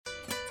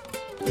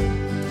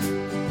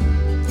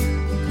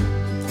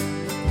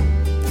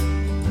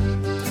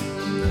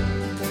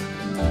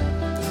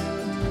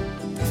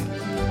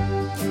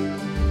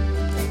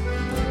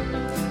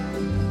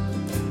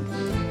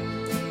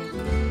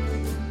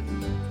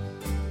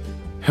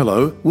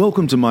Hello,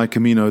 welcome to My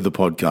Camino, the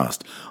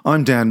podcast.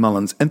 I'm Dan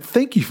Mullins, and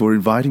thank you for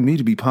inviting me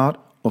to be part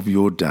of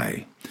your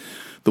day.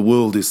 The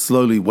world is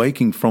slowly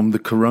waking from the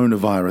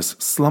coronavirus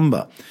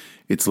slumber.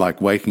 It's like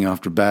waking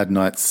after a bad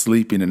night's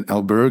sleep in an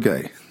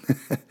albergue.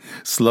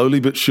 Slowly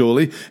but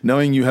surely,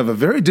 knowing you have a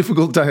very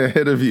difficult day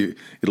ahead of you.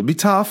 It'll be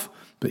tough,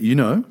 but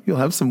you'll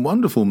have some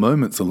wonderful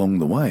moments along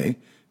the way.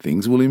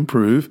 Things will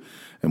improve,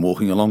 and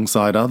walking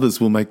alongside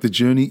others will make the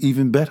journey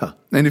even better.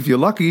 And if you're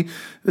lucky,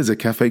 there's a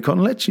cafe con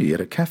leche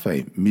at a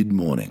cafe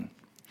mid-morning.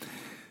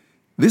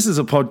 This is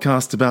a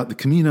podcast about the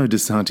Camino de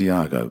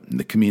Santiago. And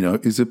the Camino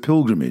is a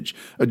pilgrimage,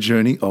 a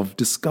journey of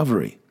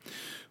discovery.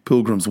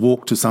 Pilgrims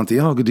walk to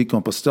Santiago de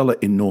Compostela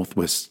in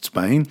northwest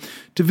Spain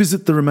to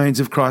visit the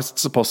remains of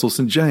Christ's Apostle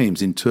St.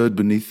 James interred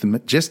beneath the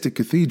majestic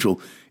cathedral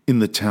in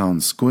the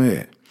town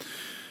square.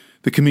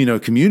 The Camino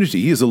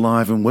community is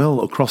alive and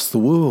well across the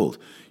world.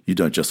 You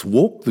don't just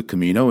walk the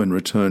Camino and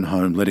return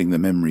home letting the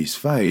memories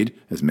fade,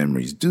 as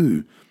memories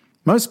do.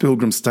 Most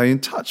pilgrims stay in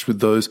touch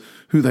with those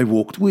who they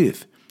walked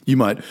with. You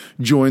might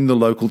join the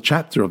local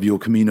chapter of your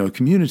Camino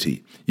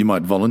community. You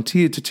might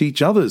volunteer to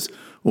teach others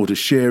or to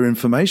share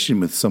information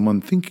with someone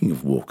thinking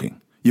of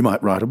walking. You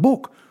might write a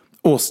book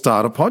or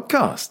start a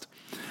podcast.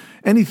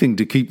 Anything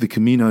to keep the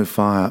Camino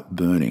fire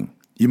burning.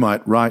 You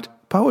might write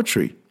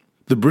poetry.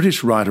 The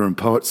British writer and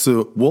poet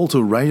Sir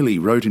Walter Raleigh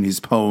wrote in his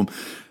poem,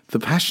 The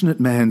Passionate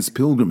Man's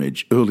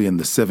Pilgrimage, early in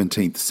the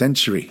 17th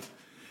century.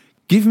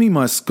 Give me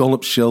my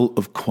scallop shell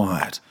of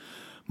quiet,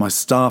 my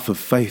staff of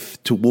faith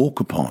to walk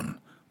upon,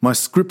 my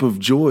scrip of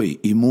joy,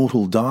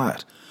 immortal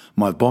diet,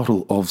 my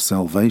bottle of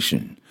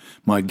salvation,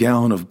 my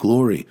gown of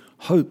glory,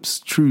 hope's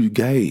true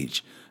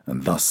gauge,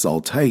 and thus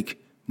I'll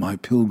take my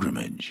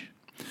pilgrimage.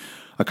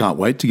 I can't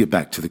wait to get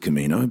back to the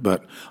Camino,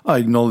 but I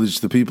acknowledge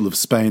the people of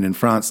Spain and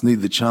France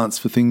need the chance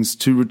for things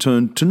to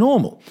return to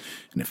normal.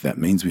 And if that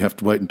means we have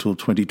to wait until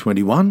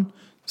 2021,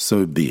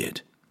 so be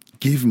it.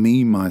 Give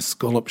me my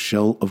scallop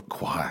shell of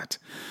quiet,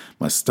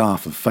 my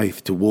staff of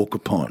faith to walk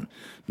upon,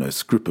 no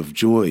scrip of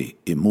joy,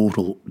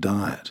 immortal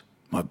diet,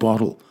 my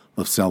bottle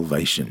of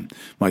salvation,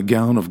 my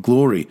gown of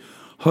glory,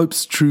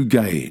 hope's true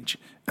gauge,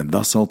 and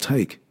thus I'll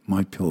take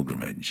my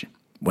pilgrimage,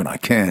 when I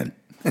can.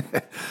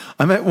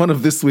 I met one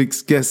of this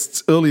week's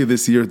guests earlier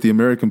this year at the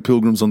American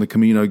Pilgrims on the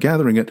Camino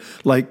gathering at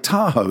Lake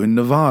Tahoe in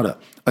Nevada.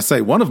 I say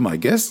one of my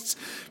guests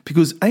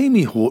because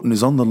Amy Horton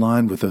is on the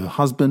line with her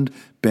husband,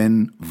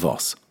 Ben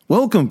Voss.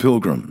 Welcome,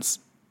 pilgrims.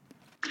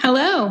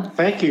 Hello.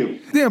 Thank you.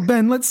 Now,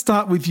 Ben, let's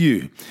start with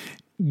you.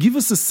 Give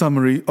us a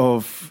summary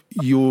of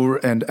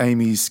your and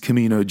Amy's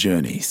Camino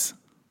journeys.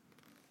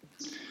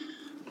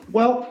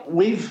 Well,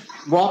 we've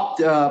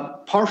walked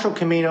partial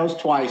Caminos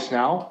twice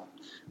now.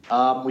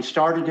 We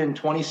started in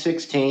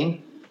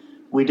 2016.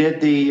 We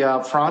did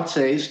the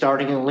Francais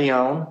starting in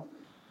Lyon,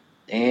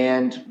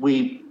 and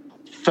we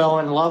fell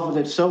in love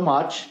with it so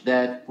much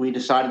that we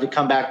decided to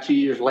come back 2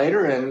 years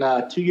later.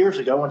 And 2 years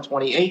ago, in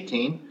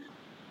 2018,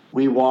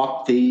 we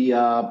walked the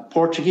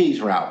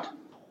Portuguese route.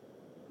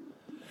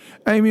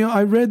 Amy,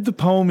 I read the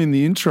poem in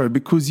the intro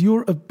because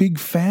you're a big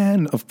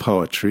fan of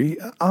poetry,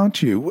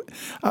 aren't you?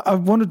 I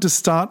wanted to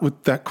start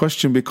with that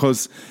question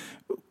because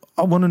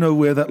I want to know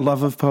where that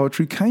love of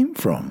poetry came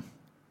from.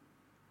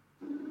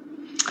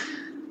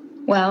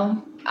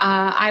 Well,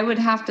 I would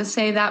have to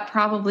say that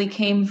probably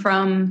came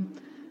from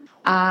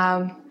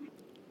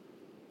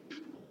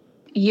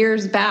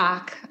years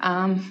back.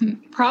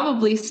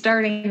 Probably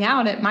starting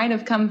out, it might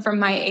have come from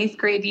my 8th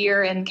grade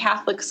year in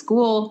Catholic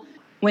school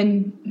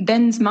when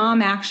Ben's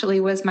mom actually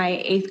was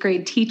my 8th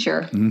grade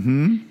teacher.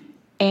 Mm-hmm.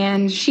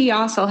 And she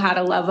also had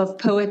a love of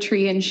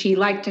poetry, and she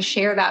liked to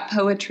share that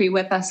poetry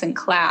with us in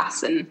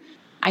class. And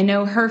I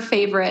know her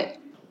favorite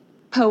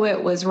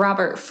poet was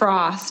Robert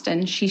Frost,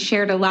 and she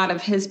shared a lot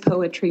of his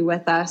poetry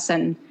with us.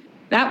 And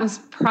that was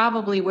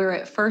probably where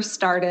it first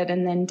started.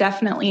 And then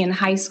definitely in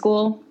high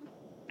school,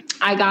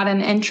 I got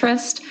an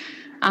interest.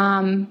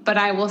 But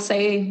I will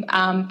say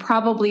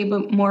probably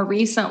more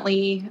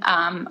recently,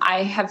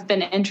 I have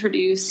been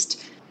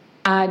introduced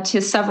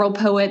to several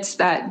poets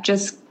that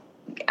just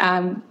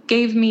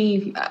gave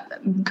me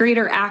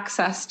greater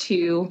access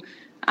to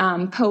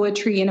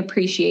poetry and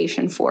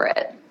appreciation for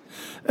it.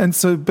 And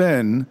so,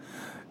 Ben,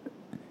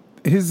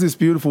 here's this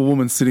beautiful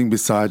woman sitting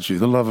beside you,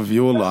 the love of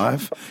your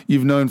life.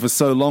 You've known for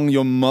so long.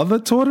 Your mother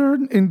taught her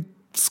in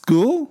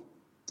school?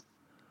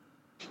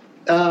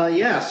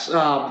 Yes.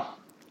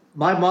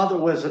 My mother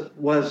was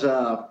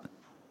an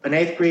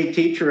 8th grade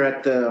teacher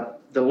at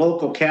the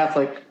local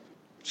Catholic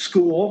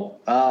school,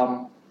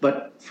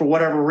 but for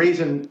whatever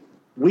reason,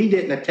 we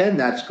didn't attend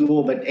that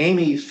school, but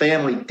Amy's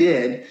family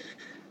did.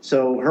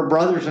 So her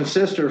brothers and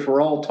sisters were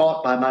all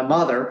taught by my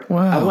mother.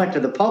 Wow. I went to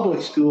the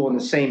public school in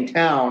the same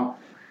town,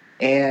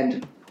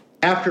 and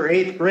after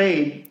 8th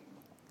grade,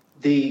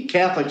 the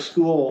Catholic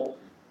school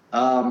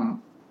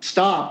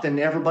stopped, and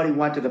everybody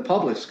went to the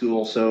public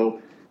school.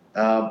 So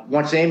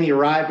once Amy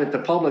arrived at the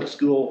public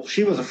school,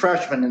 she was a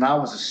freshman and I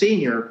was a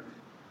senior.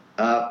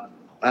 I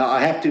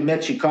have to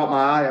admit, she caught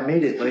my eye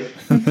immediately.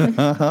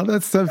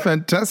 That's so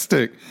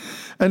fantastic.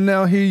 And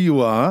now here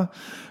you are,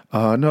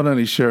 not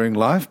only sharing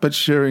life, but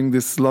sharing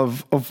this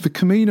love of the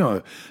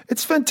Camino.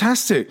 It's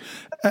fantastic.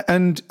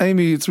 And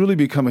Amy, it's really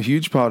become a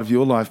huge part of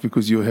your life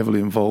because you're heavily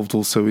involved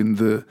also in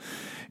the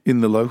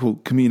local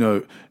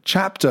Camino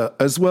chapter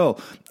as well.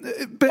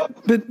 But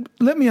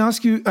let me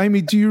ask you,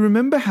 Amy, do you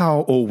remember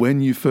how or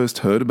when you first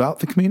heard about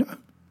the Camino?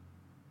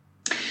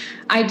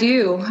 I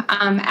do.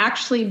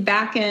 Actually,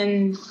 back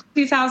in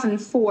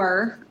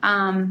 2004,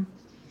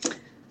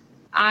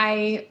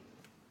 I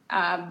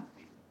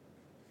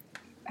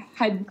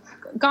had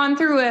gone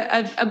through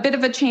a bit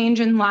of a change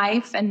in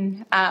life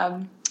and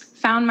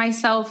found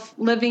myself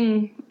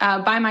living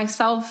by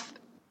myself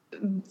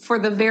for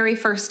the very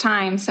first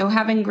time. So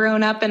having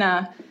grown up in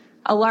a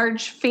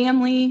large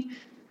family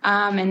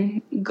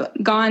and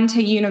gone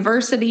to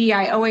university,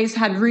 I always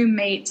had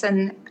roommates.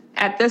 And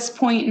at this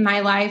point in my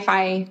life,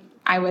 I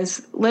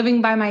was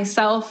living by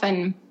myself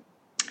and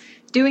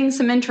doing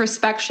some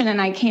introspection,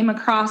 and I came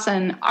across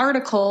an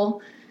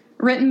article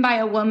written by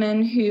a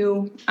woman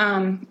who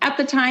at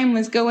the time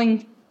was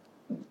going,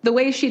 the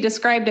way she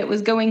described it,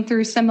 was going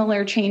through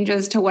similar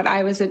changes to what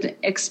I was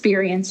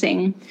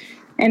experiencing.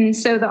 And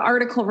so the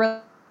article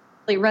really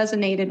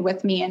resonated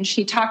with me, and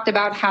she talked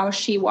about how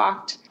she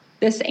walked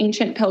this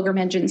ancient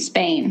pilgrimage in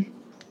Spain.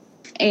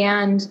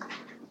 And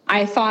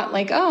I thought,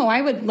 like, oh,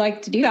 I would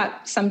like to do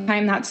that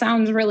sometime. That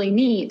sounds really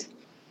neat.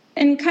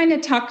 And kind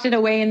of tucked it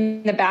away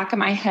in the back of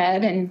my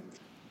head. And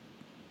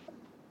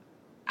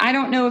I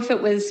don't know if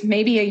it was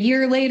maybe a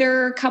year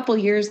later, a couple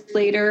years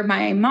later,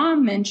 my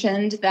mom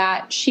mentioned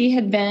that she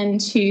had been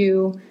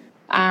to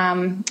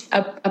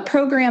a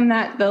program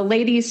that the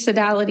Ladies'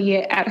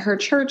 Sodality at her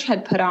church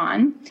had put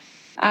on,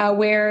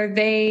 where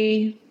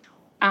they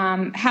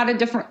had a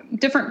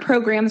different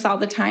programs all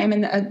the time.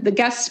 And the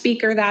guest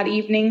speaker that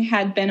evening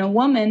had been a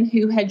woman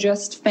who had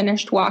just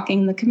finished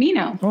walking the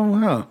Camino. Oh,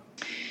 wow.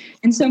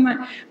 And so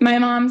my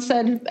mom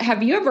said,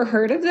 have you ever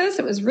heard of this?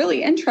 It was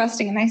really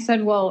interesting. And I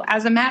said, well,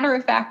 as a matter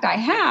of fact, I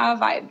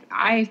have.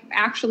 I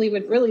actually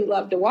would really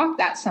love to walk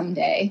that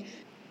someday.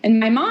 And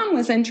my mom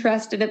was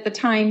interested at the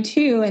time,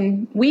 too.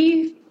 And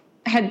we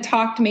had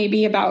talked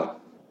maybe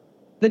about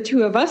the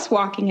two of us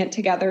walking it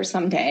together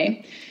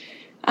someday.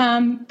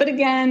 But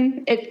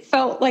again, it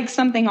felt like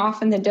something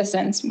off in the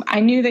distance.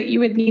 I knew that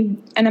you would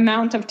need an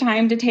amount of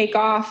time to take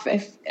off,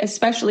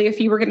 especially if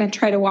you were going to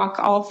try to walk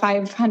all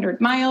 500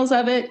 miles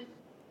of it,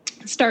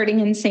 starting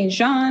in Saint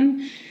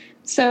Jean.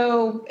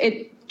 So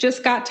it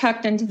just got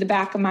tucked into the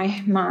back of my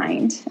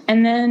mind.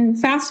 And then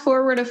fast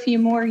forward a few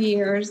more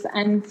years,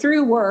 and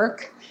through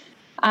work,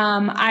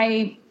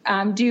 I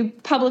do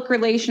public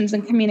relations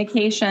and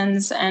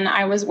communications, and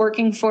I was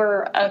working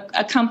for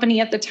a company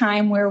at the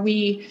time where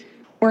we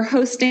were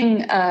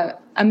hosting a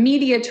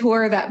media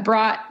tour that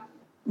brought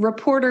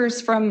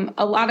reporters from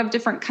a lot of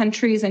different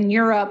countries in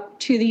Europe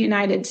to the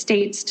United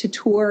States to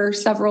tour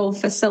several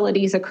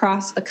facilities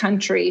across the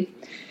country.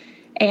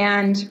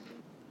 And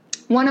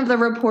one of the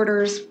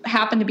reporters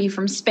happened to be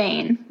from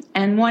Spain.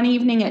 And one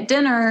evening at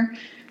dinner,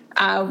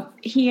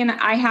 he and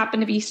I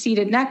happened to be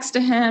seated next to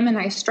him, and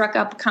I struck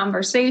up a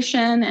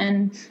conversation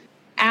and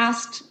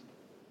asked,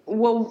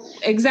 well,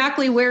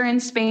 exactly where in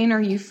Spain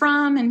are you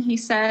from? And he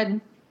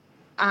said,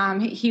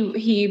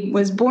 he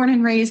was born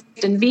and raised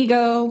in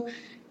Vigo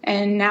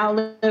and now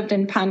lived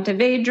in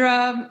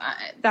Pontevedra.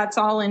 That's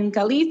all in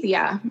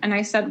Galicia. And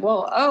I said,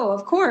 well, oh,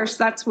 of course,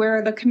 that's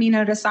where the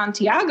Camino de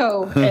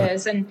Santiago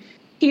is. And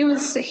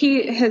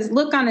his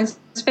look on his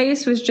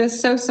face was just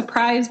so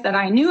surprised that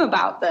I knew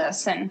about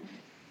this. And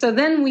so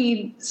then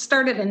we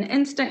started an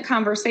instant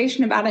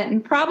conversation about it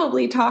and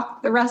probably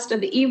talked the rest of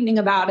the evening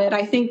about it,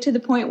 I think to the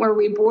point where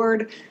we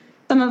bored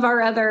some of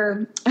our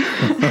other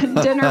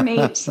dinner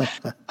mates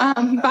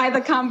by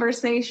the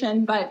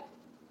conversation. But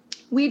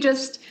we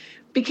just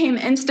became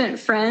instant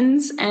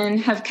friends and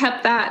have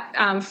kept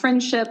that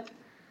friendship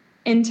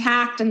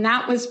intact. And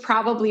that was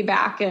probably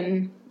back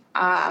in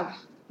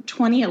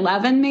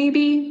 2011,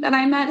 maybe, that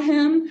I met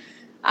him.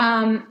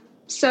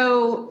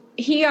 So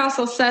he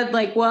also said,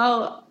 like,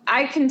 well,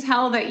 I can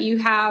tell that you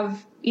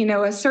have,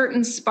 a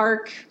certain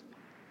spark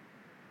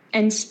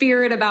and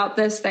spirit about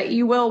this, that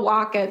you will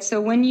walk it. So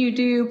when you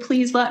do,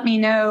 please let me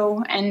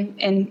know,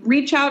 and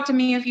reach out to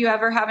me if you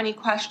ever have any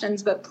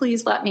questions, but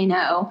please let me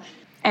know.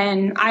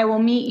 And I will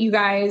meet you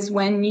guys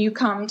when you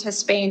come to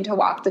Spain to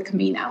walk the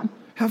Camino.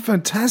 How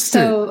fantastic.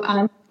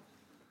 So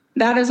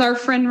that is our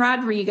friend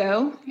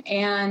Rodrigo.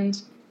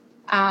 And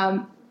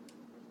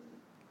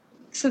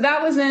so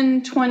that was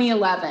in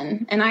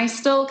 2011. And I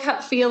still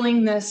kept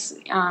feeling this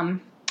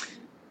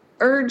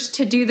urge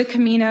to do the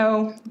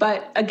Camino.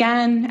 But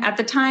again, at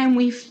the time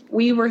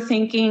we were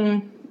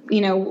thinking,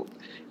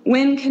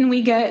 when can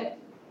we get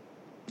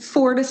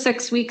 4 to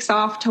 6 weeks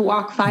off to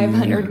walk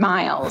 500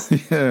 miles?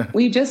 Yeah.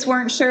 We just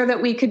weren't sure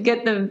that we could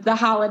get the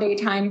holiday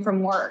time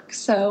from work.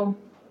 So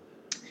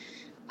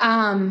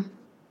a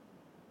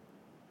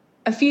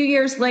few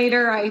years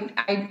later,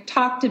 I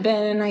talked to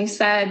Ben and I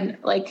said,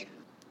 like,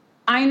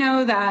 I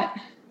know that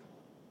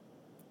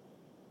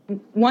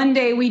one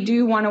day we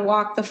do want to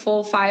walk the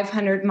full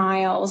 500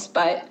 miles,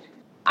 but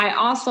I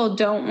also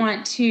don't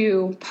want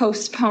to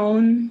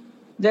postpone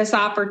this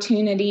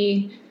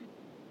opportunity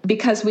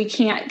because we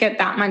can't get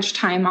that much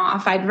time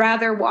off. I'd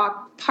rather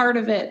walk part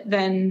of it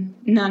than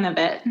none of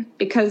it,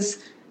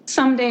 because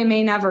someday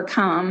may never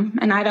come,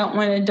 and I don't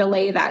want to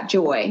delay that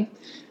joy.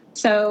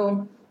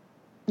 So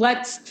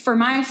for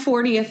my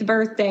 40th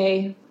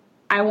birthday,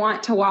 I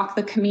want to walk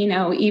the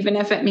Camino, even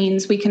if it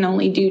means we can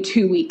only do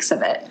 2 weeks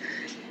of it.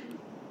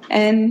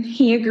 And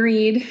he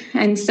agreed.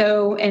 And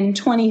so in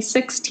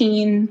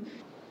 2016,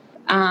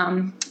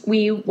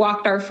 we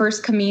walked our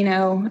first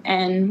Camino,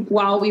 and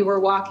while we were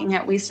walking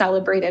it, we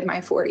celebrated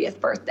my 40th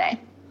birthday.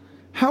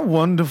 How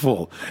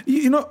wonderful.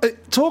 I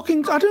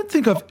don't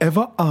think I've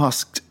ever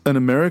asked an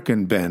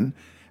American, Ben,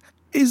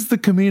 is the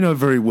Camino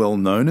very well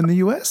known in the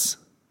US?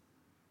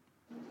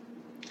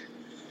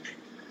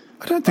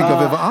 I don't think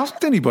I've ever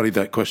asked anybody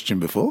that question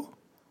before.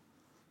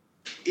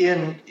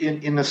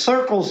 In the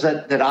circles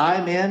that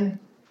I'm in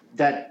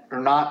that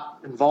are not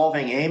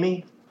involving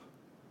Amy,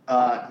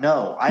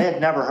 no, I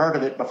had never heard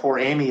of it before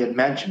Amy had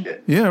mentioned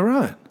it. Yeah,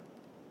 right.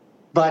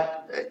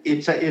 But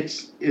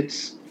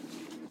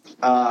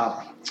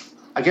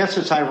I guess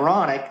it's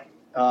ironic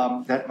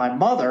that my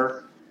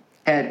mother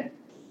had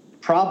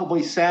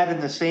probably sat in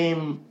the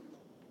same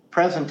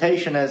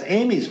presentation as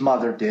Amy's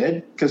mother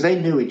did, because they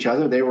knew each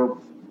other. They were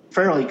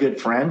fairly good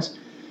friends.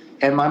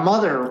 And my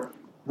mother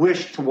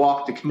wished to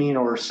walk the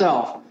Camino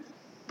herself,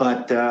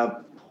 but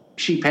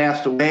she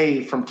passed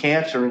away from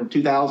cancer in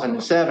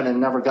 2007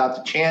 and never got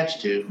the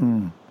chance to.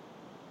 Mm.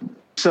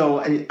 So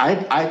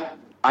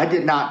I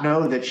did not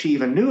know that she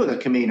even knew of the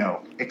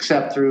Camino,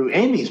 except through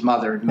Amy's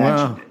mother had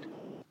mentioned it.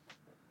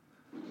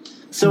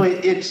 So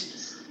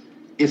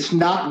it's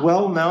not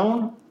well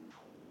known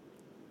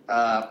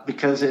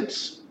because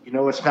it's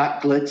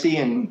not glitzy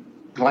and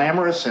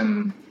glamorous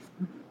and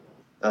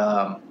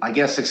I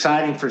guess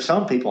exciting for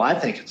some people. I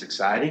think it's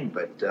exciting,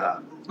 but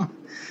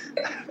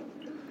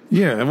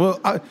yeah, well,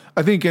 I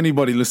think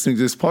anybody listening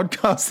to this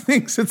podcast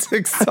thinks it's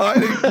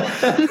exciting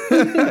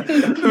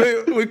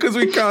because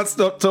we can't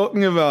stop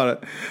talking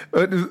about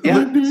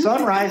it.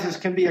 Sunrises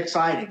can be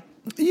exciting.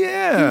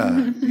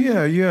 Yeah.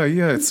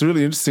 It's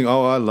really interesting.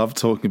 Oh, I love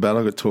talking about it.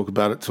 I could talk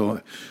about it till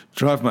I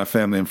drive my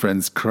family and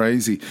friends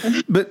crazy.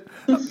 But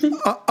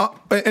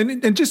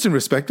and just in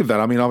respect of that,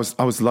 I mean, I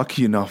was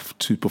lucky enough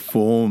to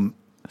perform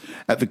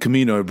at the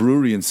Camino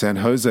Brewery in San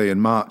Jose in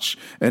March,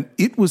 and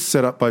it was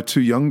set up by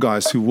two young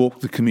guys who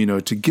walked the Camino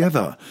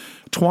together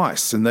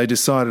twice, and they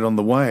decided on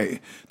the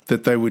way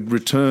that they would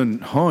return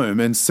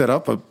home and set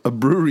up a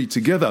brewery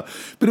together.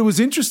 But it was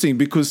interesting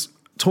because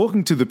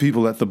talking to the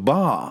people at the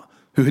bar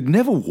who had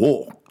never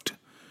walked,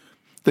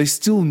 they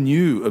still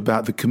knew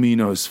about the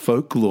Camino's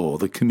folklore,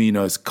 the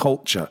Camino's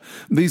culture.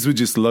 These were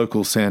just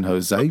local San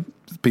Jose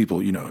people,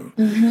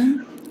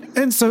 Mm-hmm.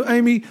 And so,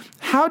 Amy,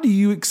 how do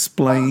you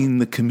explain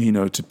the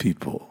Camino to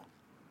people?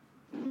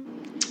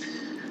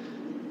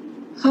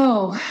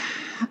 Well,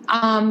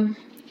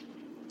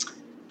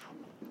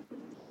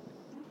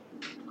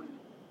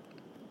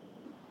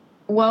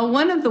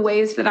 one of the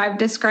ways that I've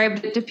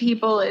described it to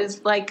people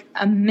is like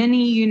a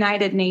mini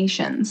United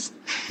Nations.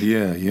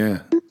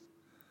 Yeah.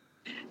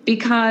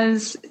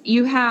 Because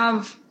you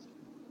have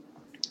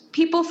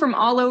people from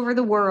all over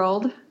the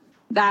world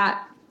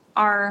that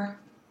are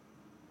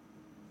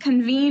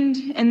convened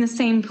in the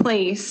same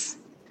place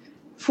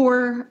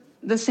for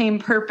the same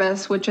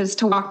purpose, which is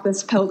to walk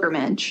this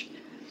pilgrimage.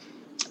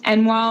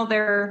 And while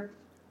their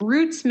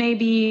routes may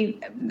be,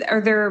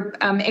 or their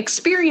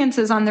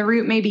experiences on the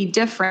route may be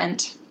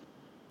different,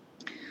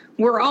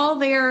 we're all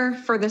there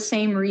for the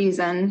same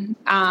reason,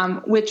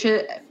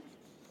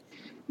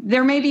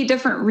 there may be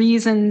different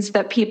reasons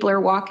that people are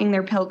walking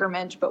their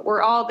pilgrimage, but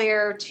we're all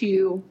there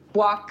to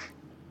walk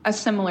a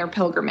similar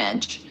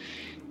pilgrimage.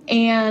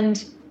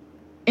 And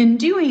in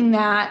doing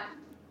that,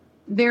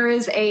 there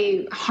is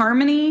a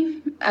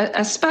harmony,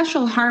 a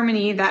special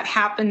harmony that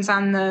happens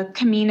on the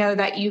Camino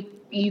that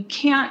you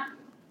can't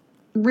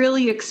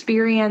really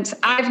experience.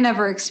 I've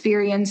never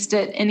experienced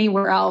it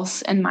anywhere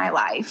else in my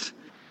life,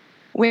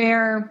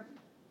 where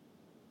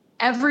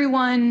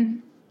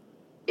everyone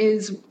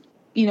is,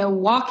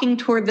 walking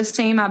toward the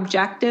same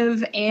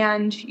objective,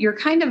 and you're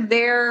kind of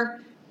there,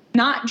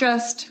 not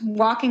just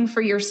walking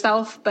for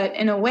yourself, but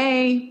in a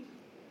way,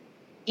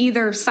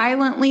 either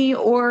silently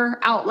or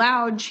out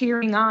loud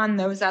cheering on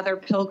those other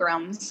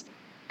pilgrims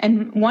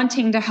and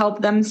wanting to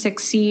help them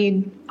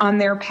succeed on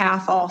their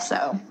path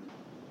also.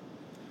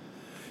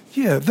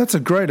 Yeah, that's a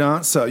great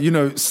answer.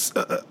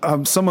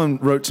 Someone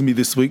wrote to me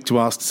this week to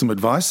ask some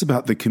advice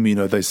about the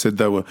Camino. They said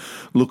they were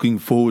looking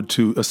forward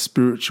to a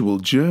spiritual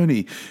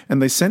journey,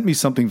 and they sent me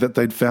something that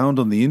they'd found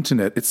on the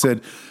internet. It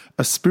said,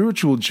 a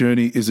spiritual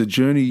journey is a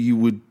journey you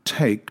would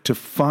take to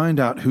find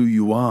out who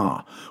you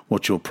are,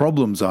 what your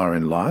problems are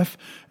in life,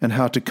 and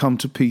how to come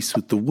to peace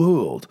with the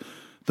world.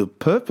 The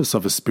purpose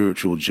of a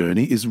spiritual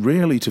journey is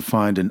rarely to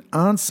find an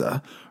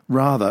answer.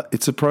 Rather,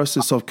 it's a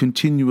process of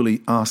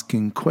continually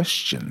asking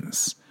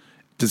questions.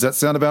 Does that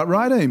sound about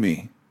right,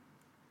 Amy?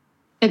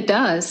 It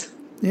does.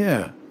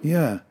 Yeah.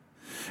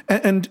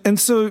 And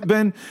so,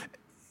 Ben,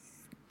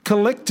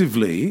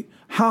 collectively,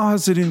 how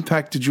has it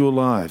impacted your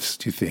lives,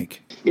 do you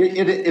think?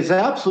 It is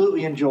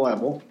absolutely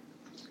enjoyable.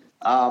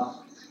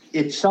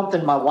 It's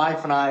something my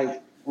wife and I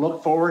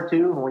look forward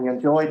to and we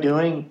enjoy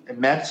doing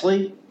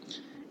immensely.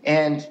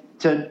 And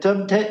to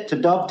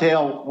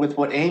dovetail with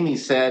what Amy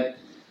said,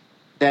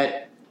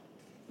 that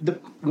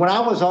when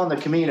I was on the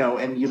Camino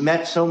and you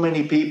met so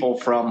many people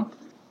from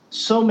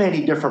so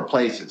many different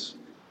places,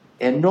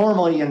 and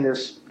normally in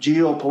this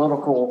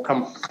geopolitical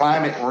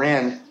climate we're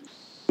in,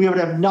 we would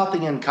have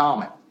nothing in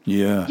common.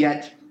 Yeah.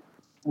 Yet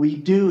we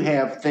do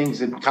have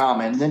things in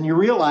common. And then you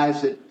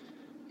realize that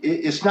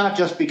it's not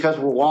just because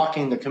we're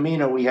walking the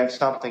Camino we have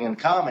something in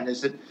common,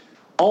 is that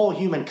all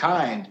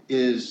humankind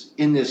is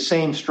in this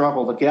same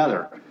struggle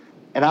together.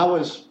 And I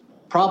was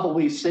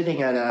probably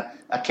sitting at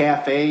a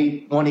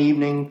cafe one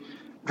evening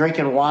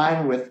drinking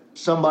wine with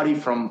somebody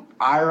from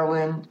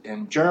Ireland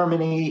and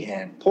Germany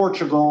and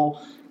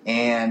Portugal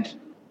and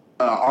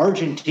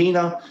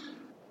Argentina,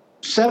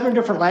 7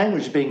 different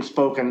languages being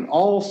spoken,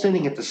 all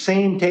sitting at the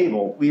same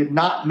table. We had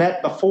not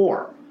met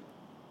before.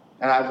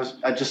 And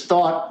I just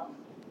thought,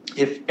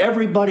 if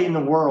everybody in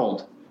the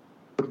world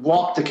would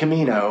walk the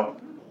Camino,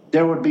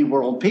 there would be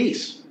world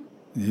peace.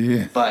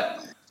 Yeah.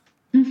 But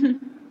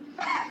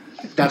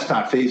that's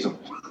not feasible.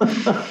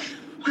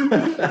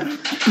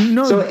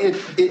 No. So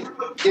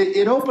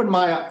it opened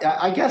my,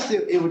 I guess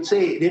it would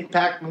say it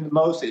impacted me the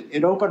most.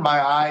 It opened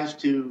my eyes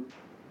to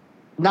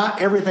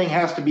not everything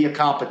has to be a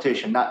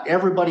competition. Not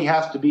everybody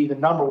has to be the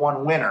number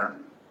one winner.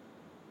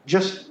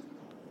 Just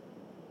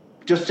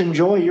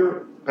enjoy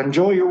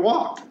your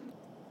walk,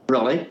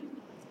 really.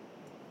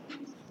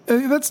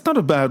 That's not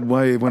a bad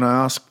way. When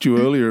I asked you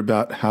earlier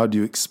about how do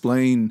you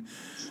explain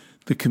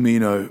the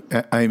Camino,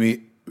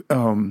 Amy,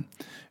 and,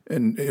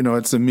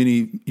 it's a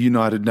mini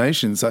United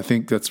Nations. I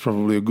think that's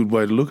probably a good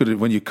way to look at it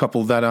when you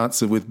couple that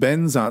answer with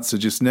Ben's answer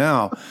just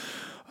now.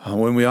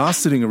 When we are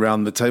sitting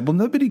around the table,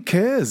 nobody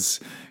cares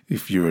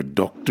if you're a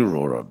doctor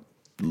or a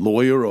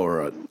lawyer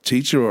or a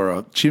teacher or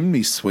a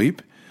chimney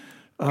sweep.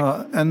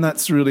 And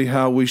that's really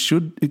how we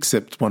should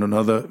accept one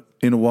another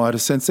in a wider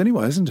sense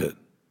anyway, isn't it?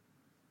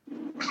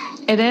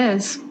 It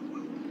is.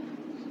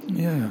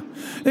 Yeah.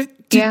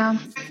 Yeah.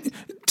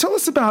 Tell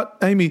us about,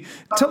 Amy,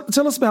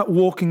 tell us about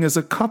walking as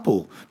a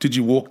couple. Did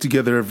you walk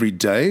together every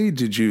day? Were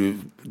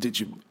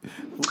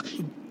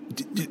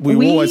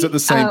you always at the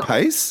same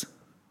pace?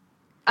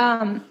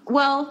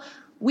 Well,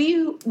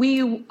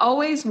 we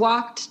always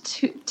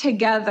walked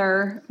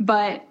together,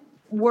 but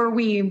were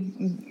we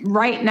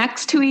right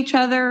next to each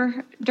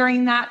other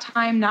during that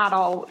time? Not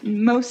all.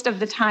 Most of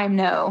the time,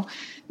 no.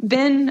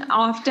 Ben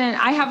often,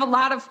 I have a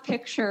lot of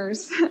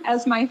pictures,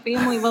 as my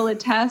family will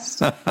attest,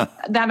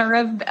 that are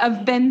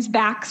of Ben's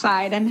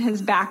backside and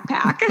his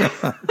backpack,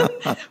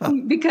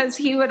 because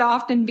he would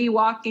often be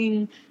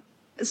walking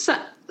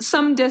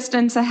some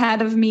distance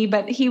ahead of me,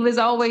 but he was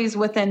always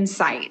within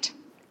sight.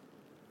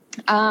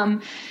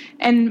 And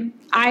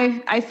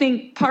I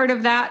think part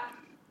of that,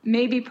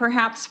 maybe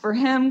perhaps for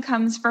him,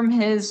 comes from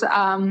his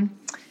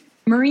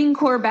Marine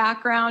Corps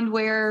background,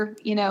 where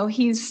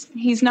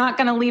he's not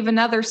going to leave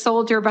another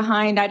soldier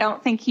behind. I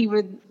don't think he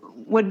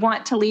would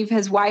want to leave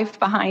his wife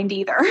behind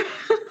either.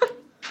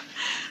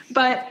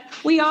 But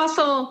we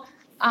also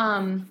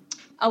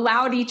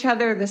allowed each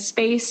other the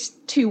space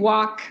to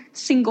walk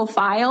single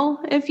file,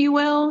 if you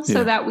will,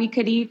 so that we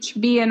could each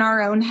be in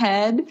our own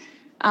head.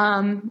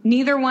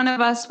 Neither one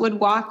of us would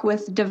walk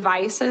with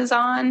devices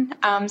on.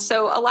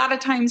 So a lot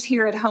of times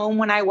here at home,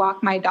 when I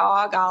walk my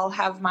dog, I'll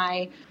have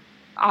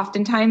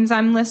oftentimes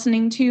I'm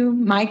listening to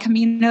My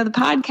Camino, the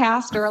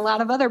podcast, or a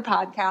lot of other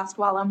podcasts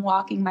while I'm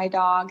walking my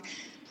dog.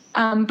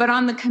 But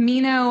on the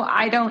Camino,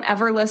 I don't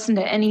ever listen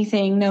to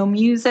anything, no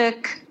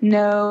music,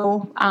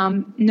 no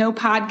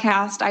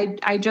podcast.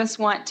 I just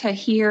want to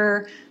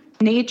hear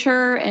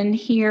nature and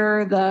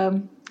hear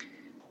the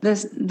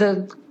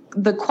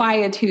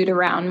quietude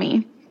around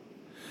me.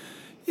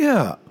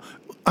 Yeah,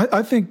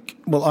 I think,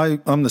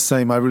 I'm the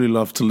same. I really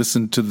love to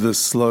listen to the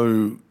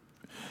slow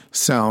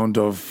sound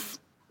of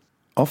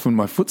often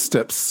my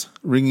footsteps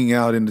ringing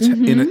out in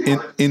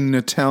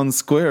a town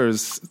square.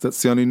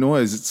 That's the only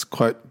noise. It's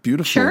quite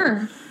beautiful.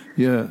 Sure.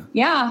 Yeah.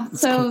 Yeah.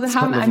 So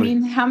how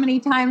many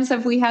times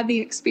have we had the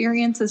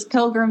experience as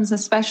pilgrims,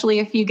 especially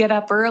if you get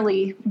up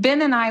early?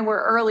 Ben and I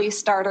were early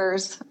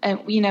starters,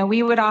 and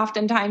we would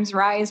oftentimes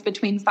rise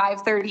between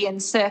 5:30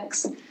 and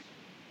 6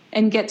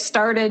 and get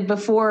started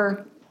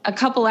a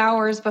couple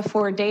hours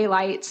before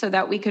daylight so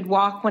that we could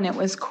walk when it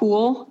was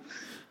cool.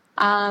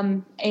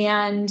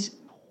 And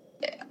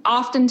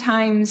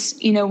oftentimes,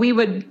 we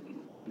would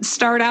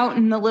start out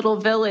in the little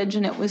village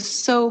and it was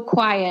so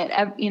quiet.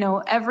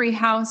 Every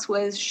house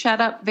was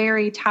shut up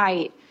very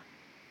tight.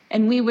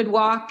 And we would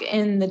walk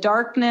in the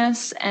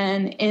darkness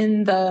and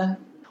in the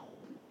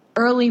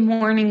early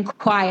morning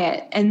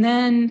quiet. And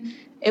then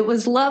it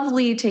was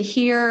lovely to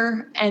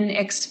hear and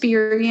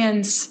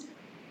experience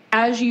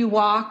as you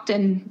walked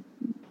and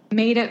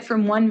made it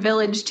from one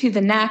village to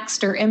the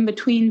next or in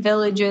between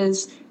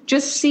villages,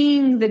 just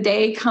seeing the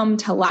day come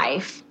to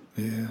life.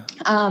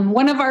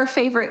 One of our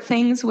favorite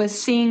things was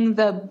seeing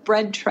the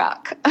bread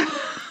truck.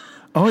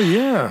 Oh,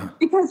 yeah.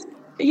 Because,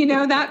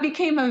 that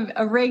became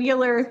a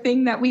regular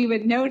thing that we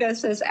would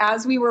notice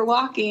as we were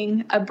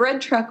walking, a bread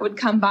truck would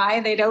come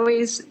by. They'd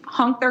always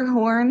honk their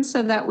horn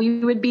so that we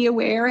would be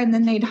aware, and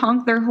then they'd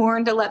honk their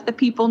horn to let the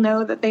people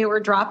know that they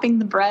were dropping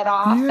the bread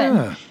off. Yeah.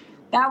 And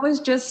that was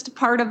just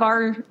part of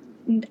our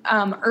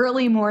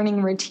early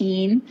morning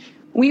routine.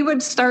 We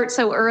would start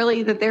so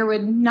early that there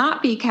would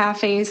not be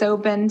cafes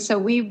open, so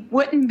we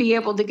wouldn't be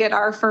able to get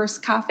our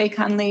first café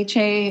con leche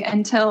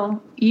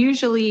until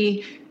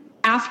usually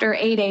after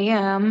 8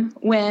 a.m.,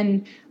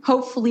 when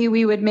hopefully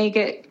we would make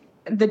it,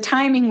 the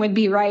timing would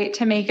be right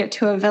to make it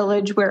to a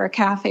village where a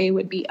cafe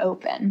would be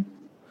open.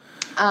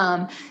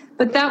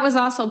 But that was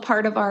also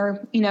part of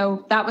our,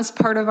 that was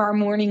part of our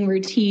morning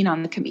routine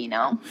on the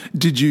Camino.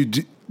 Did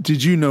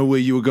you know where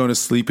you were going to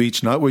sleep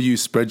each night? Were you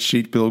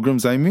spreadsheet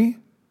pilgrims, Amy?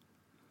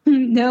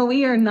 No,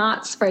 we are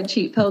not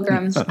spreadsheet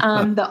pilgrims.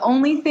 The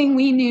only thing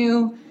we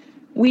knew,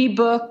 we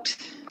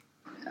booked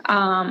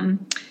the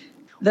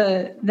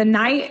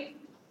night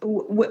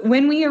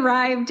when we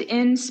arrived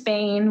in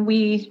Spain.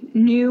 We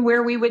knew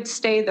where we would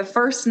stay the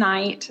first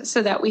night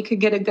so that we could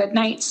get a good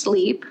night's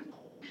sleep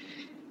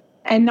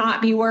and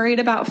not be worried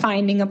about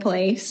finding a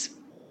place.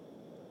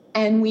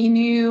 And we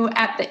knew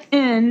at the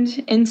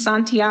end in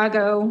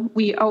Santiago,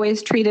 we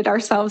always treated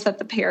ourselves at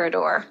the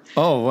Parador.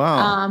 Oh,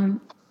 wow.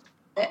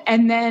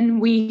 And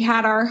then we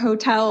had our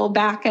hotel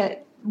back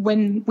at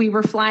when we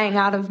were flying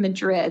out of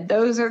Madrid.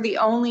 Those are the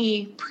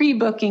only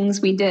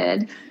pre-bookings we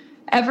did.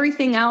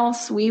 Everything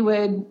else, we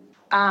would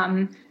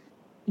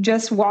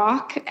just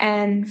walk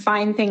and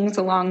find things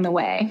along the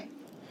way.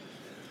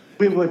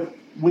 We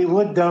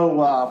would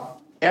though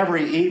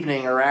every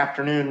evening or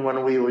afternoon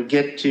when we would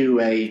get to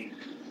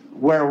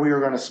where we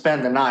were going to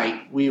spend the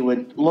night, we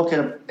would look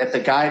at the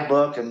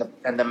guidebook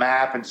and the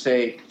map and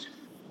say,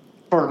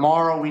 for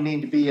tomorrow we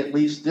need to be at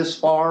least this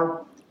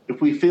far.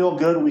 If we feel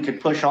good, we could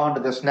push on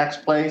to this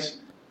next place.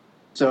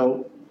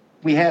 So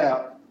we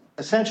had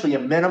essentially a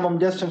minimum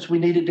distance we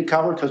needed to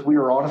cover because we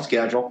were on a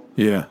schedule.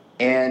 Yeah.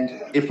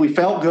 And if we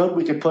felt good,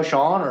 we could push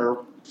on,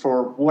 or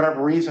for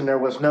whatever reason there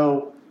was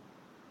no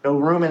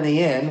room in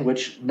the inn,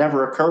 which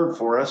never occurred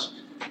for us.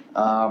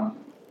 But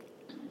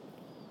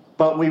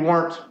we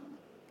weren't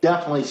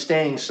definitely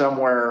staying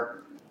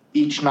somewhere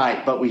each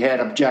night, but we had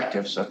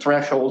objectives, a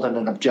threshold and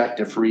an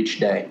objective for each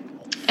day.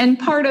 And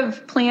part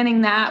of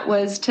planning that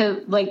was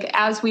to,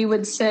 as we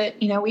would sit,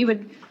 we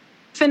would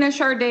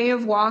finish our day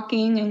of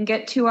walking and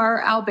get to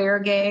our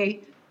albergue,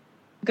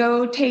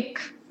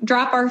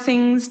 drop our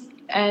things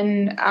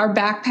and our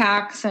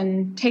backpacks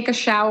and take a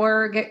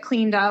shower, get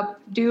cleaned up,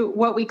 do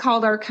what we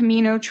called our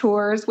Camino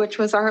chores, which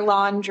was our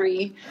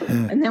laundry.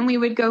 And then we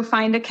would go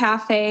find a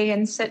cafe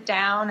and sit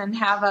down and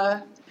have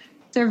a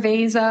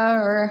cerveza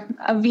or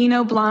a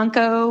vino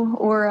blanco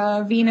or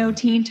a vino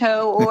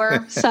tinto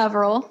or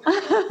several.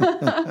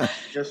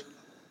 Just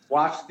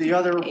watch the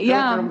other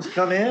pilgrims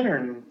come in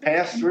and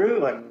pass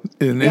through, and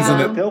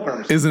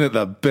isn't it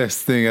the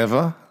best thing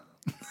ever?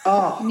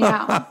 Oh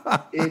yeah.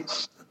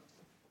 It's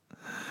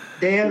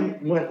Dan.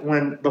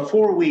 When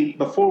before we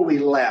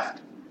left,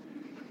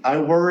 I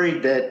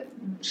worried that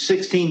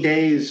 16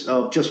 days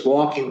of just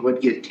walking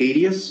would get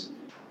tedious,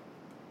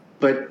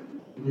 but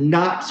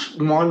not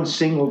one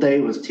single day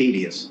was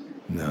tedious.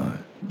 No.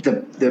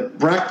 The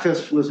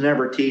breakfast was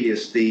never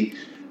tedious. The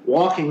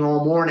walking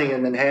all morning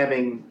and then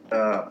having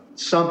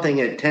something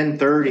at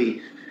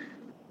 10:30,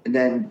 and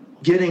then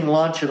getting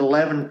lunch at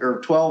 11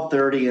 or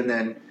 12:30, and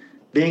then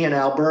being in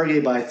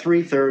albergue by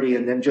 3:30,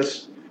 and then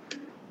just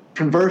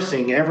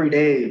conversing every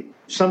day.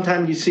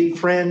 Sometimes you see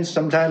friends,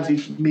 sometimes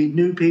you meet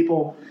new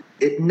people.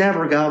 It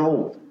never got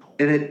old,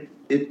 and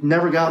it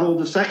never got old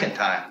the second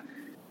time.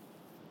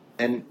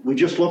 And we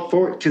just look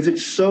forward because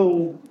it's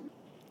so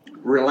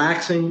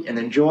relaxing and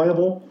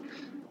enjoyable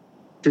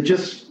to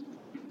just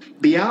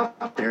be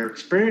out there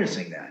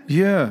experiencing that.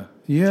 Yeah,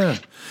 yeah.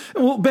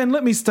 Well, Ben,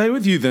 let me stay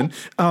with you then.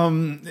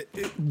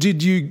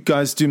 Did you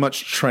guys do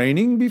much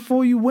training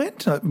before you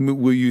went?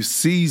 Were you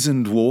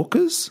seasoned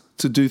walkers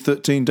to do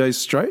 13 days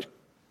straight?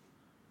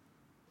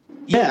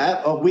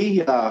 Yeah,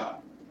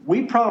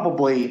 we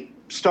probably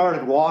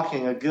started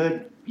walking a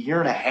good year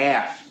and a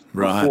half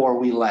before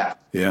we left.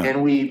 Yeah.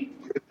 And we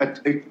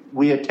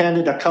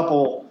attended a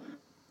couple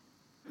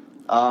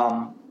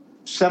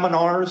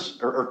seminars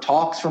or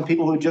talks from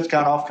people who just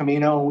got off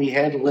Camino. We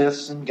had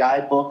lists and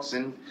guidebooks,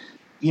 and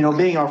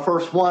being our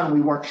first one,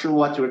 we weren't sure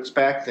what to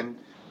expect. And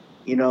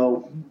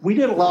we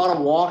did a lot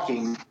of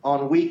walking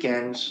on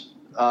weekends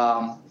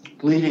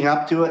leading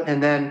up to it,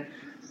 and then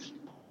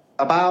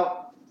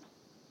about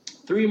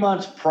 3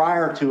 months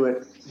prior to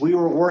it, we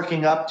were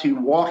working up to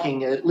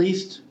walking at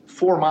least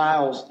 4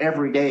 miles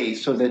every day,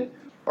 so that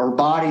our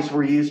bodies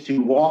were used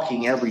to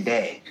walking every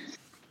day.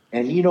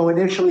 And,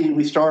 initially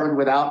we started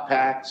without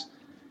packs,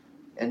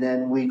 and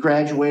then we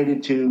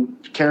graduated to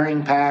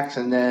carrying packs.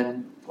 And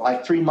then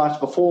 3 months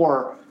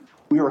before,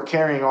 we were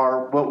carrying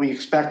what we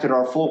expected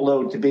our full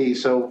load to be.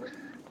 So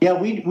Yeah,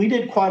 we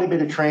did quite a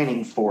bit of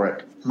training for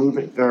it,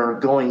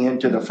 going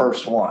into the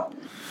first one.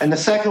 And the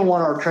second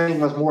one, our training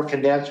was more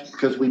condensed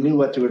because we knew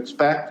what to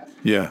expect.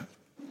 Yeah.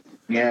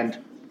 And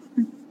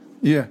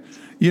yeah,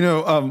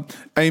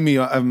 Amy,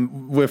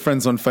 we're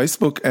friends on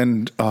Facebook,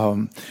 and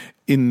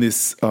in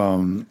this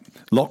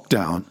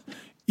lockdown,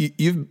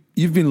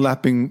 you've been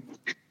lapping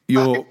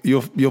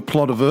your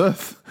plot of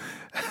earth.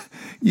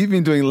 You've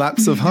been doing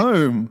laps of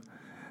home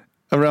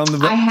around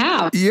the. I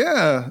have.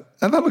 Yeah,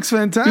 and that looks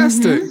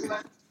fantastic.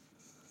 Mm-hmm.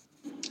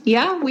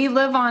 Yeah, we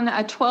live on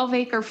a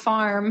 12-acre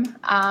farm,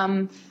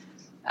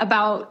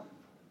 about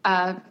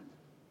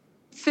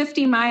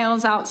 50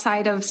 miles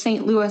outside of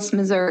St. Louis,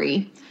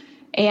 Missouri.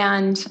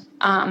 And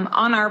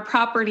on our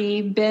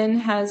property, Ben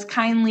has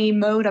kindly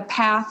mowed a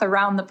path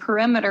around the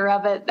perimeter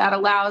of it that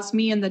allows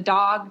me and the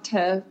dog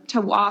to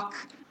walk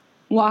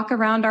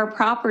around our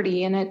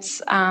property. And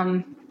it's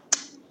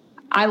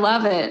I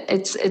love it.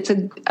 It's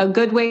a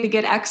good way to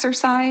get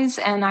exercise,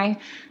 and I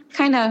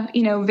kind of,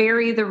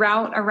 vary the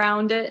route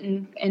around it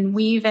and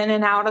weave in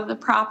and out of the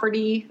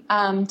property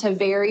to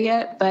vary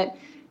it. But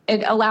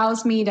it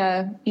allows me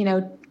to,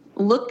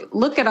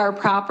 look at our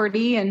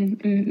property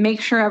and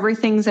make sure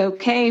everything's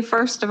okay,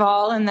 first of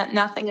all, and that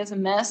nothing is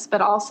amiss,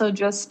 but also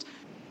just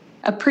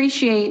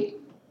appreciate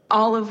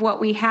all of what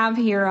we have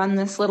here on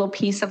this little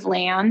piece of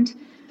land,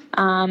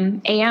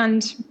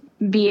 and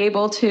be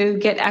able to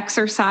get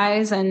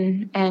exercise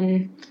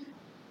and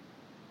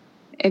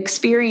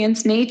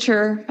experience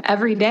nature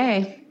every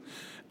day.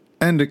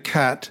 And a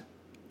cat,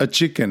 a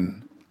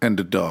chicken, and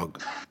a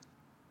dog.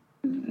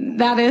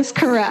 That is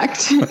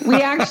correct.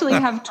 We actually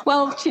have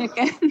 12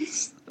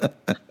 chickens.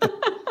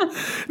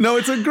 No,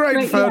 it's a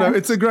great photo. Yeah.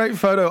 It's a great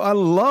photo. I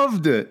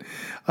loved it.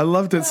 I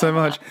loved it so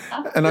much.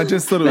 And I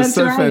just thought it was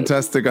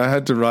fantastic. I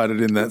had to write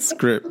it in that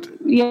script.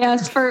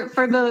 Yes, for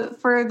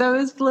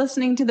those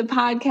listening to the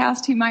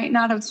podcast who might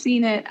not have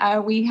seen it,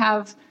 we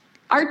have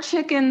our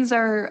chickens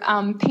are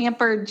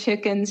pampered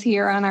chickens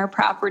here on our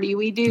property.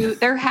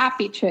 They're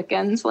happy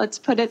chickens, let's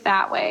put it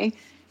that way.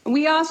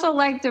 We also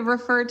like to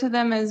refer to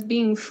them as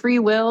being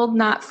free-willed,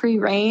 not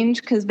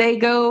free-range, because they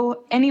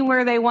go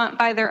anywhere they want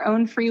by their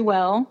own free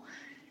will.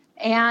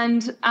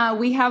 And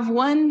we have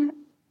one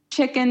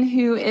chicken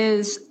who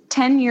is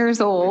 10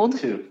 years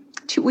old.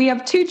 We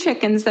have two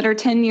chickens that are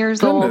 10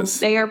 years old.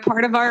 They are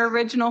part of our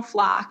original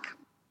flock.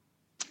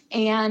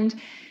 And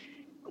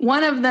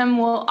one of them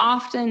will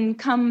often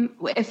come,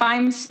 if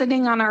I'm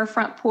sitting on our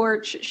front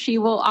porch, she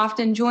will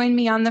often join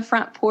me on the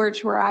front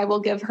porch where I will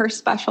give her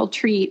special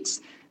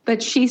treats.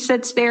 But she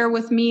sits there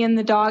with me and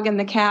the dog and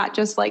the cat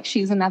just like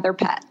she's another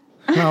pet.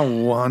 How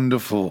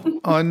wonderful.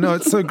 I know,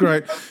 it's so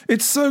great.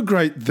 It's so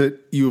great that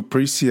you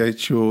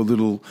appreciate your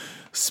little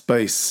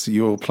space,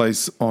 your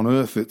place on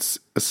earth. It's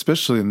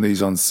especially in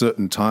these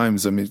uncertain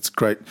times. I mean, it's a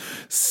great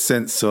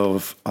sense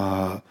of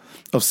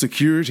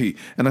security,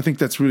 and I think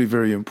that's really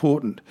very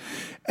important.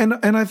 And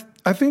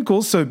I think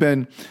also,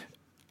 Ben,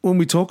 when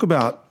we talk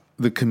about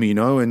the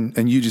Camino,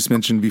 and you just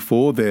mentioned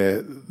before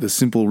there the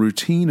simple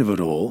routine of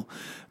it all,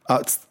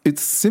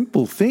 it's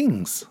simple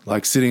things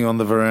like sitting on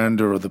the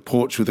veranda or the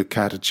porch with a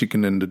cat, a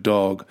chicken, and a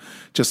dog.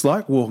 Just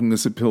like walking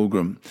as a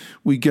pilgrim,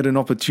 we get an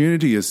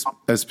opportunity as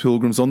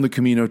pilgrims on the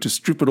Camino to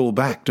strip it all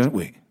back, don't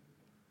we?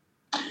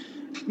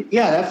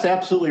 Yeah, that's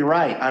absolutely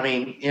right. I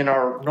mean, in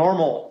our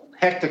normal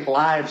hectic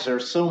lives,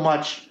 there's so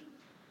much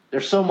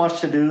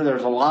to do.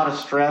 There's a lot of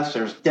stress.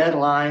 There's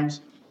deadlines.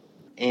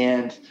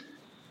 And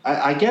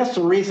I guess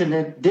the reason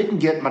it didn't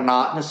get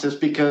monotonous is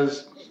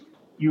because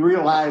you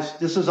realize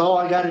this is all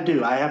I got to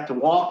do. I have to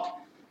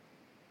walk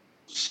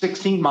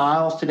 16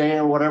 miles today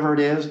or whatever it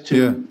is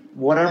to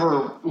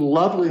whatever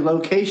lovely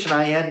location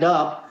I end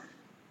up.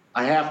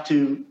 I have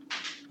to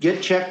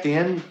get checked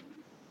in,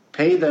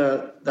 pay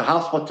the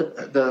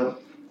hospitalero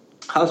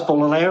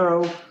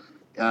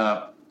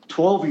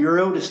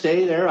 €12 to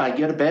stay there. I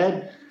get a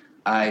bed,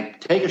 I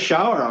take a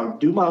shower, I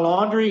do my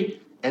laundry,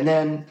 and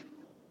then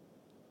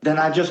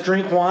I just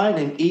drink wine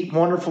and eat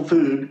wonderful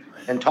food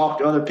and talk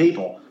to other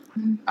people.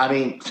 I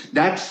mean,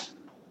 that's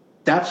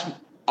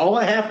all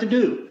I have to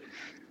do.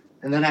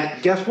 And then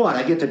guess what?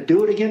 I get to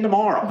do it again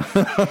tomorrow.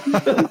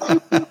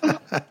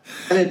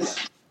 And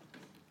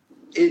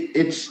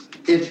it's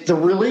the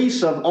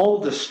release of all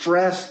the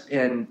stress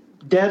and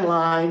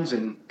deadlines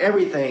and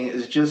everything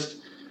is just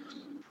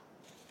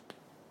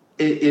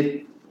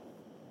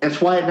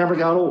it's why it never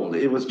got old.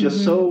 It was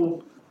just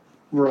so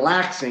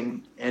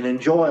relaxing and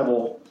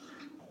enjoyable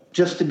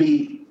just to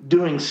be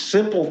doing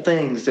simple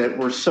things that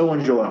were so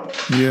enjoyable.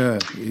 Yeah.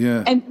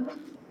 And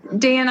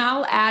Dan,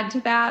 I'll add to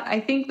that.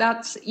 I think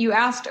you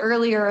asked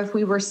earlier if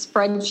we were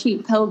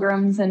spreadsheet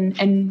pilgrims,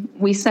 and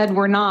we said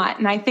we're not.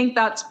 And I think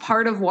that's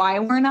part of why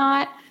we're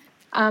not,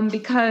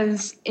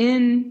 because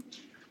in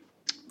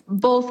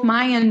both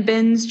my and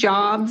Ben's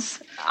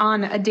jobs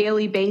on a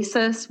daily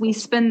basis, we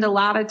spend a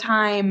lot of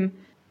time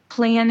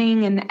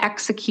planning and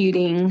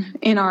executing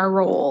in our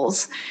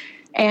roles.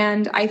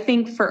 And I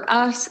think for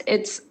us,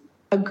 it's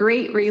a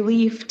great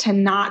relief to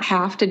not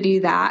have to do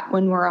that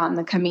when we're on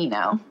the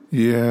Camino.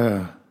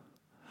 Yeah.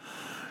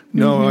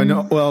 No, I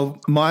know. Well,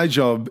 my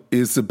job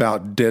is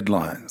about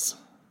deadlines,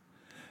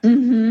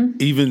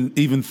 even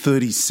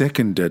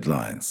 30-second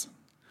deadlines.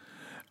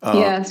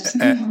 Yes.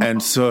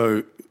 And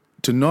so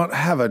to not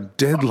have a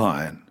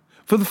deadline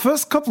for the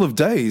first couple of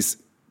days,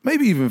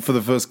 maybe even for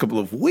the first couple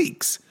of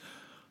weeks,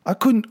 I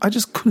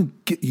just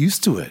couldn't get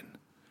used to it.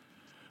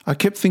 I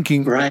kept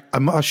thinking, Right.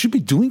 I should be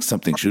doing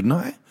something, shouldn't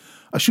I?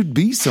 I should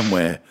be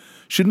somewhere.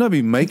 Shouldn't I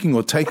be making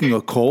or taking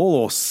a call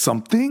or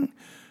something?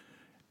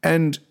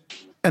 And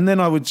then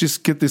I would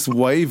just get this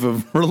wave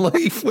of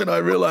relief when I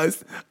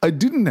realized I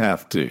didn't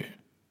have to.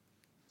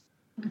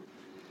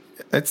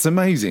 It's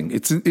amazing.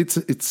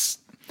 It's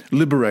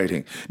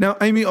liberating. Now,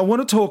 Amy, I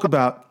want to talk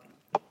about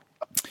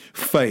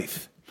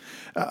faith.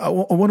 I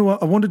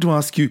wanted to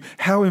ask you,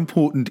 how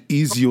important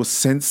is your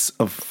sense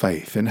of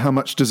faith, and how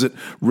much does it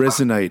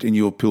resonate in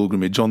your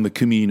pilgrimage on the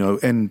Camino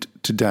and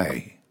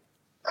today?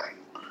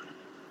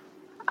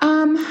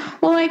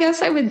 Well, I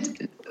guess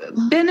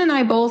Ben and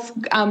I both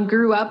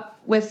grew up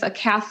with a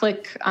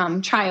Catholic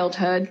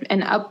childhood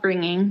and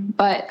upbringing,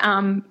 but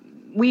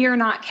we are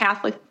not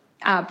Catholic,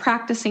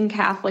 practicing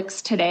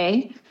Catholics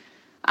today.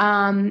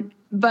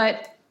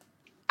 But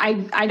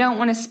I don't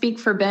want to speak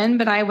for Ben,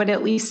 but I would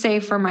at least say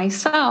for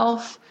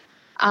myself,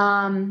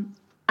 I'm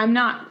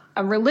not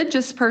a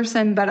religious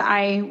person, but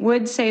I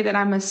would say that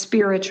I'm a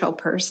spiritual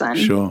person.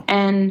 Sure.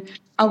 And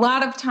a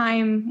lot of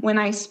time when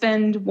I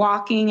spend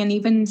walking, and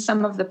even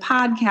some of the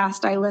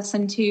podcasts I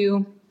listen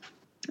to,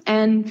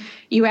 and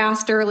you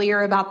asked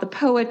earlier about the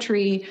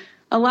poetry,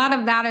 a lot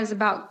of that is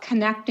about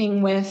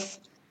connecting with,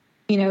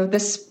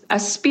 a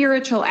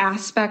spiritual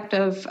aspect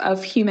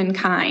of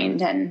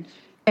humankind,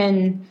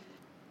 and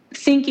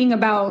thinking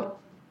about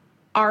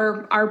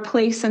our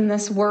place in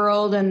this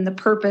world and the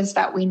purpose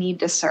that we need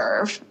to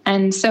serve.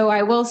 And so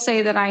I will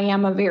say that I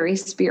am a very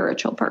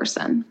spiritual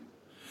person.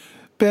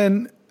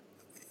 Ben,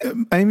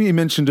 Amy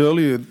mentioned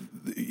earlier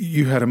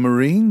you had a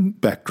Marine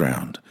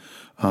background.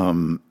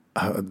 I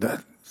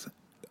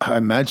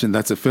imagine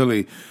that's a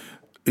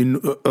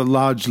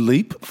large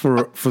leap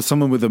for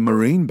someone with a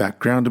Marine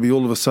background to be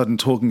all of a sudden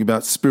talking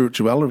about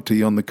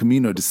spirituality on the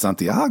Camino de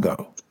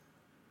Santiago.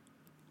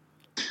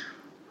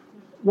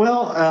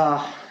 Well,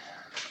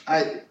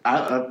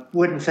 I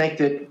wouldn't think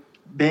that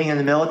being in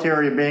the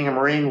military or being a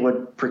Marine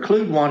would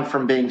preclude one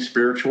from being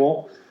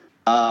spiritual.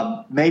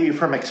 Maybe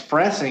from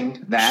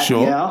expressing that.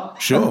 Sure, yeah.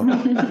 Sure.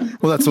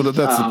 Well, that's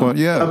the point.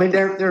 Yeah. I mean,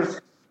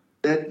 there's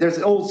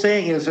an old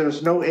saying is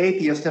there's no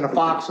atheist in a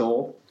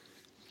foxhole.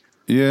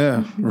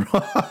 Yeah.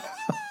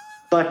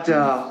 But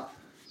I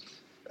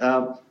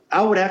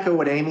would echo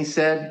what Amy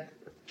said.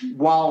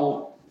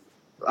 While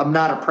I'm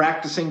not a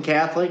practicing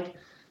Catholic,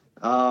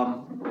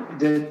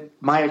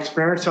 my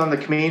experience on the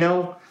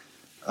Camino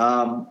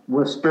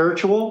was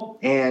spiritual,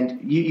 and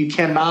you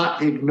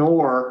cannot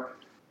ignore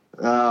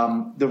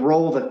the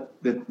role that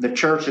the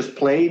church has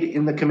played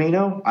in the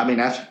Camino. I mean,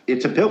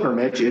 it's a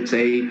pilgrimage. It's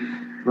a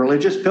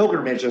religious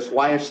pilgrimage. That's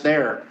why it's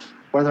there.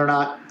 Whether or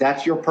not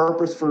that's your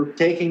purpose for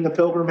taking the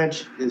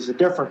pilgrimage is a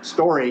different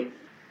story.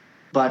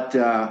 But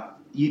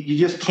you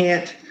just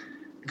can't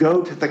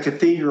go to the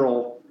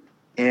cathedral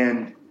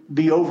and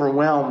be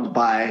overwhelmed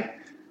by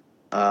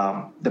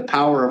the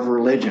power of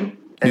religion.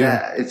 And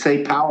it's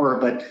a power,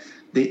 but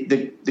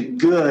the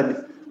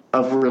good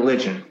of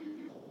religion.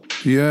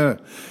 Yeah.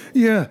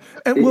 Yeah.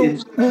 And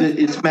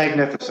it's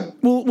magnificent.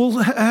 Well,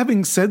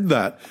 having said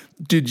that,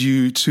 did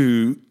you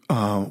two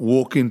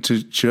walk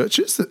into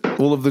churches,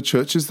 all of the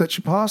churches that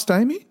you passed,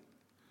 Amy?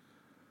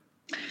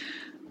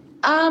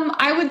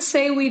 I would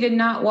say we did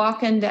not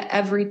walk into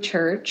every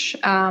church.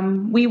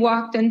 We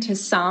walked into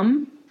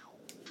some.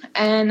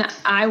 And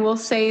I will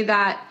say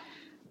that,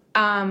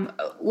 I'm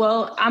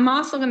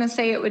also going to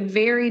say it would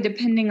vary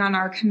depending on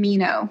our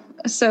Camino.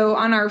 So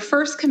on our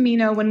first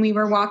Camino, when we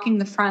were walking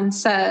the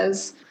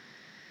Frances,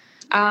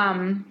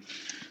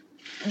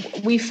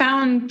 we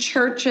found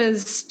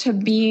churches to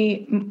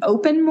be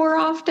open more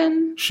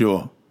often.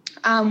 Sure.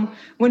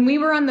 When we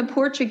were on the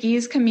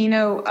Portuguese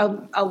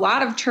Camino, a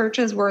lot of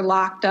churches were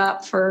locked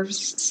up for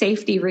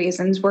safety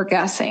reasons, we're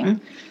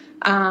guessing.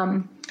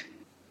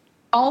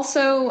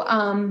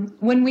 Also,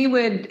 when we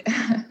would,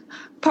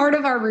 part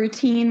of our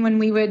routine when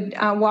we would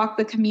walk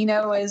the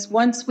Camino is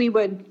once we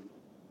would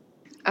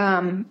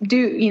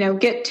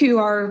get to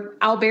our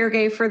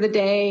albergue for the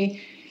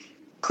day,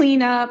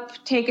 clean up,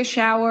 take a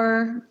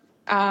shower,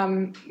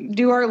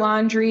 do our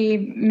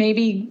laundry,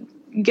 maybe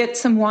get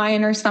some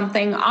wine or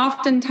something.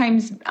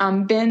 Oftentimes,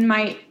 Ben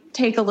might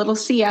take a little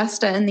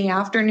siesta in the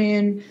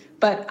afternoon,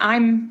 but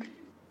I'm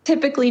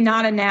typically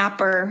not a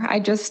napper.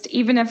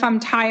 Even if I'm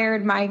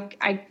tired,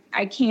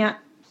 I can't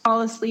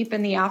fall asleep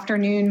in the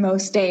afternoon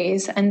most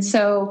days. And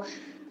so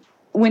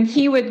when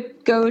he would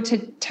go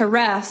to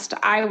rest,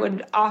 I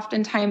would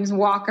oftentimes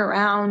walk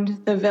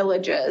around the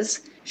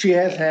villages. She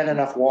hasn't had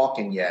enough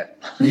walking yet.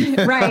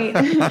 Right.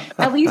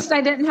 At least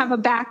I didn't have a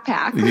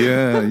backpack.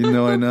 Yeah,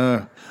 I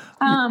know.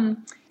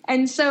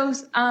 And so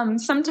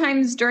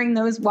sometimes during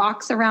those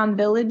walks around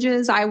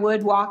villages, I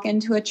would walk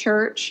into a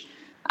church.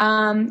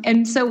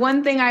 And so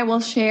one thing I will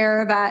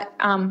share that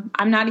I'm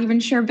not even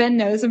sure Ben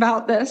knows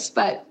about this,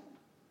 but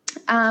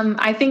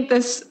I think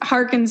this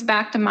harkens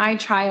back to my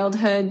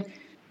childhood.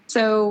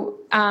 So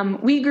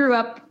we grew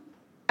up,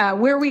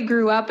 where we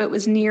grew up, it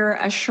was near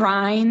a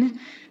shrine.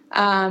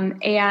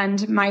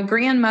 And my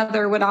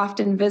grandmother would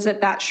often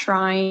visit that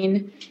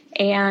shrine,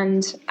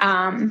 and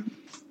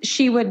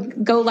she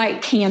would go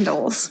light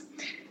candles.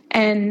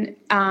 And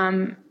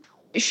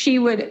she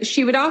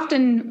would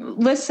often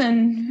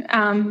listen,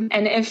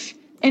 and if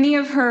any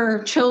of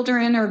her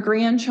children or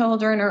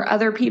grandchildren or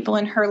other people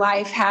in her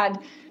life had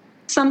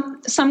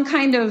some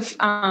kind of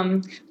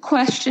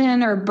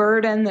question or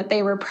burden that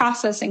they were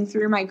processing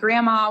through, my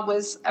grandma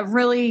was a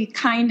really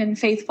kind and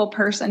faithful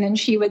person, and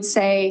she would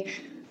say,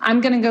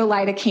 "I'm going to go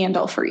light a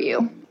candle for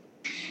you."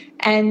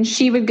 And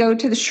she would go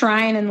to the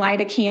shrine and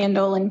light a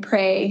candle and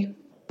pray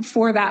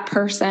for that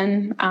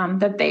person,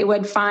 that they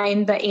would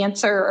find the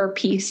answer or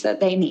peace that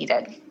they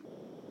needed.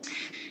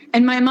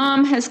 And my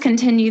mom has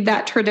continued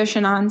that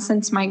tradition on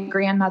since my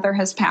grandmother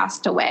has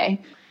passed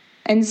away.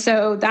 And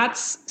so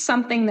that's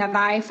something that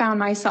I found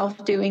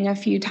myself doing a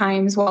few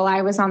times while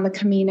I was on the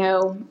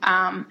Camino.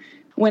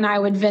 When I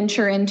would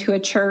venture into a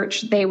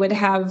church, they would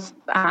have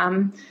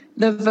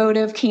the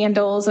votive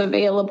candles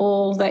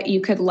available that you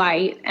could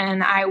light,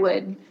 and I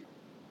would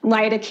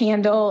light a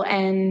candle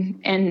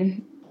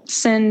and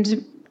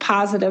send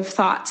positive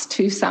thoughts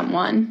to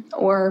someone,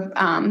 or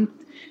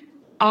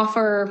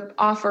offer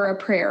a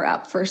prayer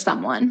up for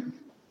someone.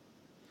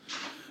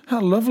 How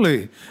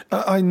lovely.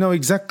 I know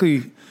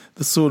exactly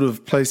the sort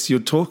of place you're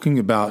talking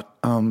about.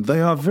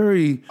 They are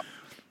very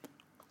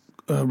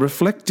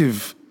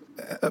reflective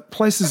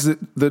places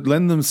that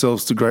lend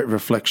themselves to great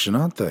reflection,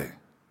 aren't they?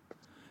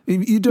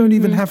 You don't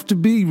even have to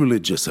be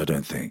religious, I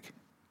don't think.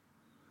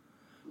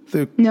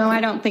 No, I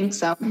don't think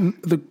so.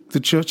 The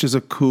churches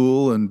are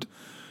cool, and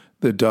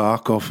they're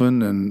dark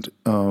often, and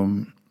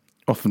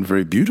often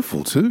very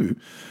beautiful too.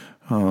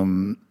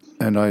 And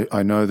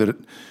I know that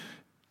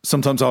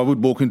sometimes I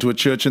would walk into a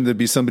church and there'd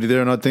be somebody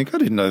there, and I'd think, I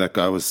didn't know that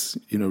guy was,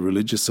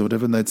 religious or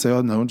whatever. And they'd say,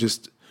 "Oh no, I'm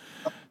just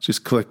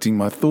collecting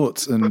my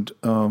thoughts." And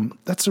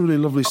that's a really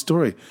lovely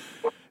story.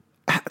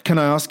 Can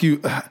I ask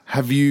you,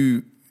 have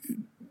you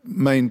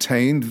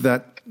maintained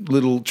that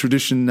little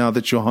tradition now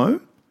that you're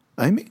home,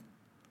 Amy?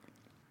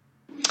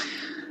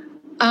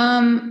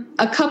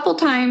 A couple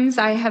times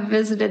I have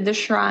visited the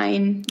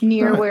shrine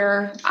near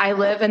where I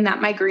live, and that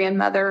my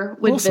grandmother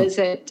would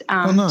visit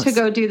nice. to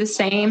go do the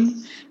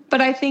same. But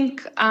I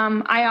think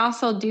I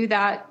also do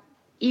that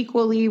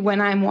equally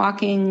when I'm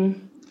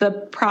walking the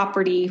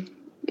property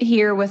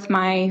here with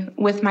my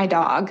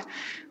dog.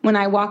 When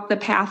I walk the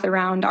path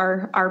around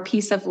our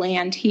piece of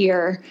land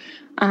here,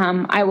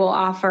 I will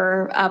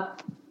offer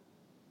up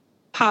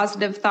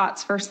positive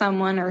thoughts for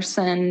someone, or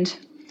send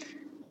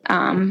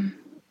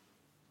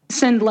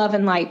love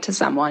and light to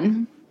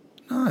someone.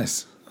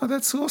 Nice. Oh,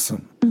 that's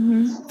awesome.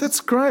 Mm-hmm. That's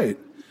great.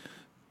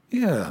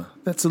 Yeah,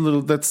 that's a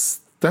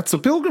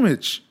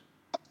pilgrimage.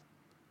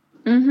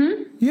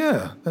 Mm-hmm.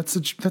 Yeah,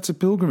 that's a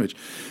pilgrimage.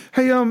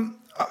 Hey,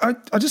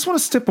 I just want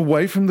to step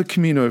away from the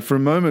Camino for a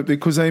moment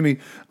because, Amy,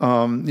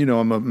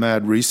 I'm a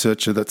mad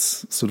researcher.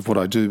 That's sort of what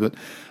I do. But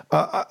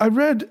I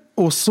read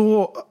or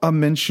saw a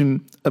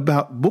mention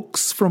about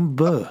books from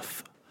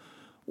birth.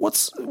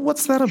 What's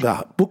that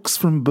about? Books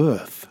from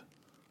birth?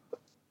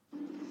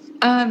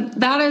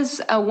 That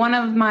is one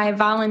of my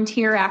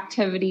volunteer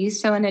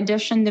activities. So in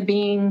addition to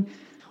being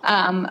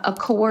a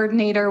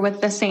coordinator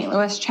with the St.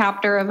 Louis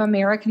chapter of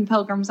American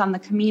Pilgrims on the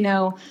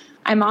Camino,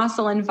 I'm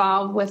also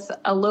involved with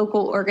a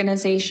local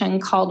organization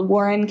called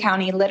Warren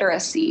County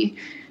Literacy.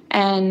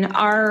 And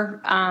our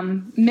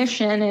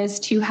mission is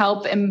to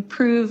help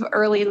improve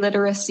early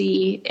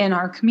literacy in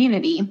our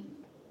community.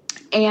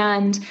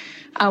 And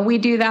we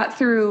do that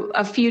through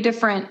a few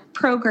different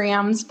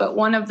programs, but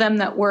one of them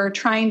that we're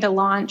trying to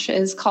launch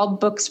is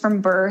called Books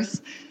from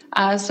Birth.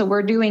 So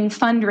we're doing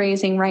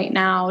fundraising right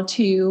now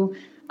to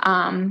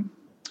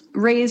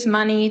raise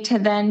money to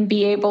then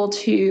be able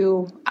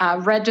to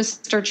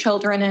register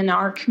children in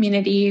our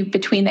community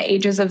between the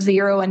ages of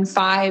 0 and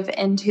 5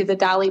 into the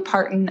Dolly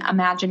Parton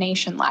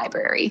Imagination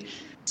Library.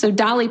 So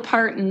Dolly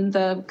Parton,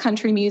 the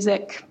country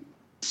music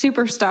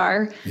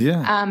superstar,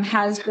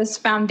 has this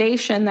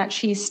foundation that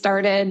she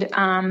started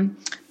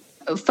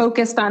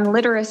focused on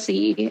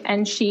literacy.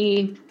 And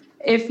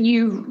if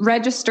you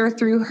register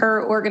through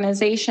her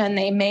organization,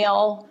 they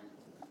mail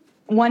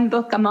one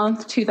book a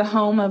month to the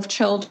home of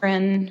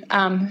children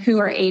who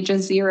are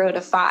ages 0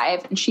 to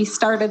 5. And she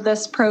started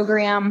this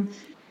program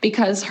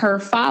because her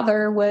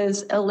father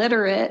was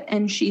illiterate,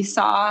 and she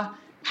saw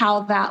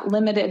how that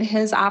limited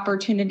his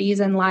opportunities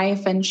in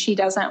life, and she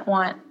doesn't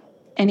want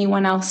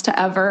anyone else to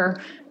ever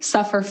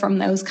suffer from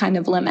those kind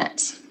of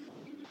limits.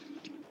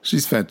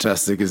 She's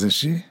fantastic, isn't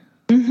she?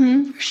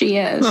 Mm-hmm. She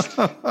is.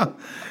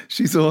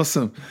 She's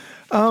awesome.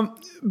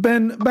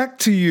 Ben, back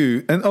to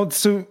you. And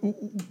so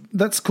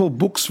that's called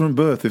Books from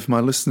Birth, if my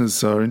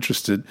listeners are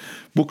interested.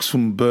 Books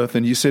from Birth.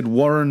 And you said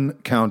Warren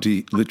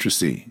County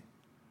Literacy.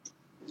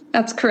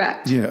 That's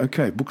correct. Yeah,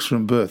 okay, books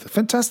from birth. A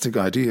fantastic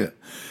idea.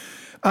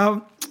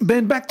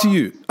 Ben, back to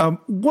you.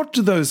 What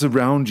do those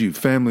around you,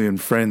 family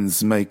and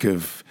friends, make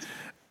of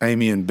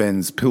Amy and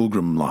Ben's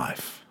pilgrim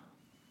life?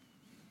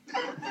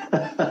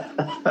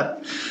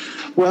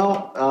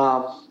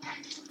 Well,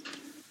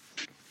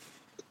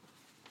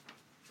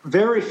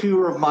 very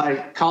few of my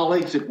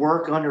colleagues at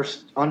work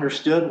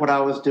understood what I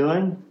was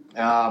doing.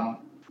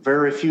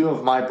 Very few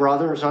of my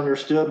brothers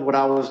understood what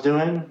I was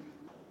doing.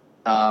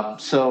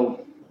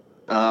 So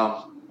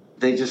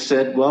they just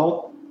said,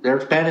 well,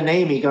 there's Ben and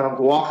Amy going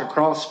to walk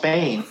across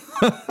Spain.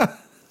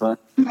 But,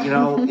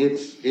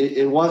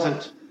 it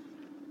wasn't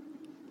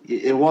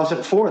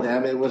for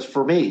them. It was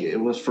for me. It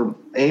was for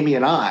Amy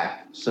and I.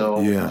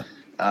 So yeah.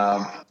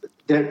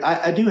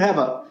 I do have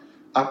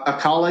a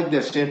colleague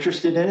that's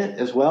interested in it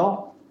as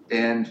well,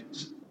 and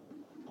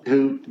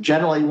who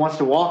generally wants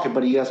to walk it,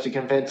 but he has to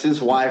convince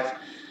his wife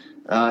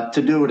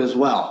to do it as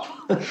well.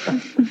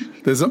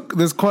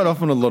 There's quite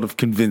often a lot of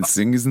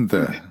convincing, isn't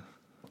there?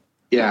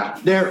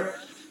 Yeah,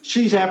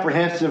 she's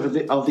apprehensive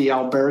of the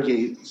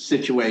albergue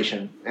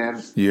situation, and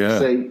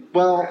say,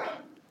 well,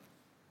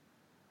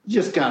 you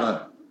just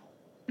gotta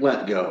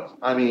let go.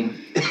 I mean,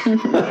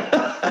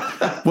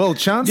 well,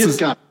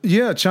 chances are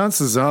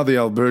the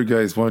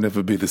albergues won't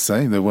ever be the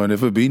same. There won't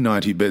ever be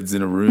 90 beds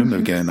in a room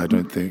again, I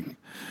don't think.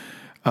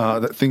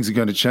 That things are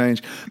going to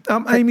change.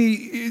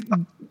 Amy,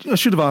 I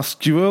should have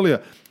asked you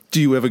earlier,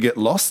 do you ever get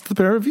lost, the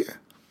pair of you?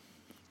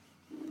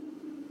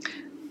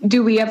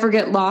 Do we ever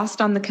get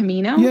lost on the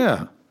Camino?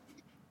 Yeah.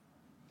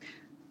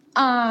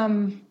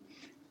 I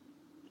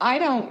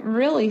don't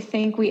really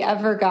think we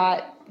ever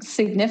got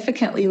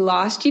significantly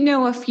lost.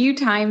 A few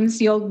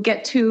times you'll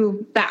get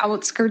to the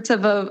outskirts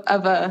of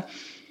a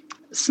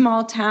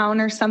small town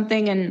or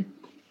something, and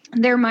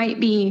there might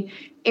be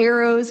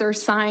arrows or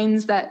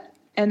signs that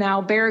an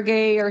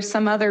albergue or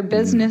some other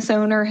business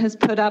owner has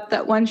put up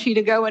that wants you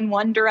to go in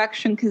one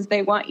direction because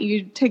they want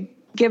you to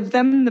give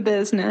them the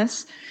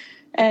business.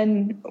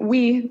 And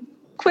we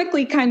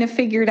quickly kind of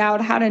figured out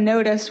how to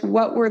notice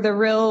what were the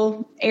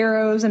real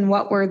arrows and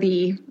what were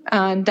the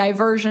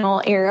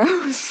diversional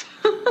arrows.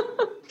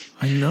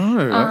 I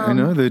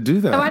know they do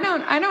that. So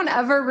I don't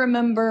ever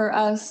remember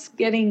us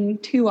getting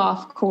too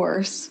off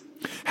course.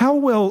 How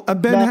well,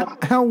 Ben?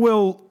 How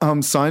well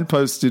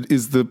signposted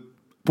is the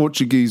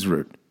Portuguese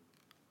route?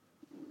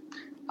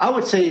 I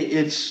would say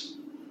it's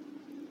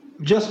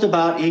just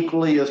about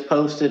equally as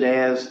posted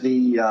as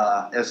the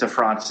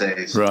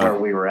Frances, right, where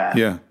we were at.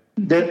 Yeah.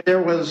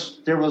 There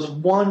was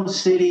one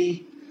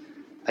city,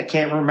 I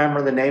can't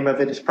remember the name of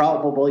it. It's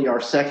probably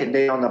our second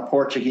day on the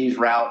Portuguese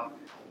route,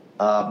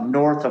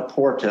 north of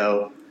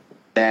Porto,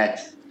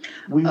 that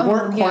we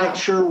weren't quite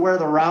sure where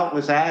the route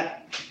was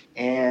at,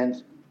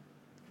 and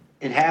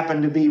it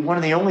happened to be one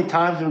of the only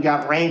times we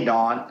got rained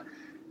on.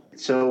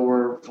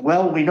 So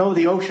we know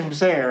the ocean's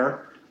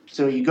there,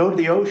 so you go to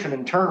the ocean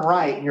and turn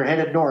right, and you're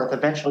headed north.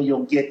 Eventually,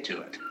 you'll get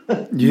to it.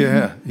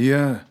 Yeah.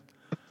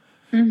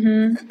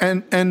 Mm-hmm.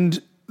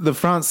 And the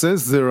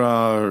Frances, there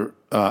are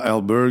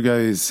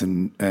albergues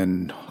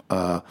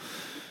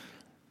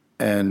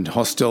and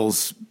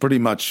hostels, pretty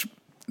much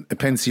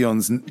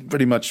pensions,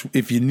 pretty much.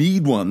 If you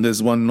need one,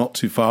 there's one not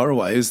too far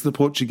away. Is the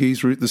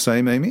Portuguese route the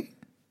same, Amy?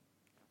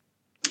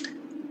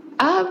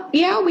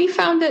 Yeah, we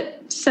found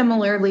it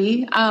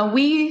similarly.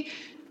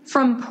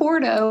 From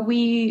Porto,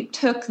 we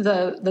took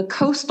the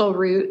coastal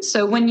route.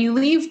 So when you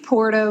leave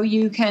Porto,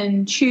 you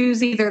can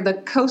choose either the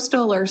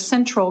coastal or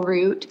central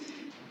route.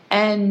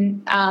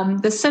 And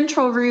the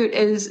central route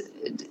is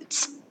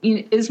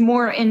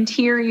more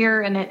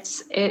interior, and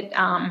it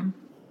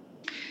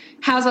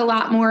has a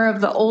lot more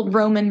of the old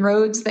Roman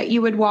roads that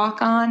you would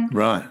walk on.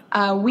 Right.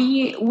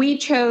 We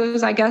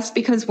chose, I guess,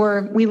 because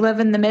we live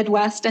in the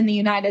Midwest in the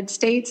United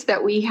States,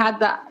 that we had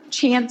the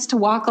chance to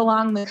walk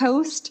along the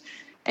coast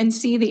and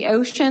see the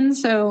ocean.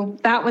 So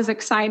that was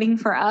exciting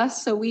for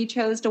us. So we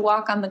chose to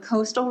walk on the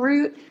coastal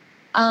route.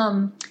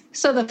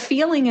 So the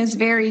feeling is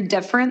very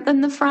different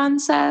than the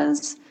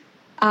Frances.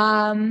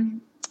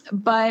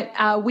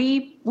 But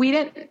we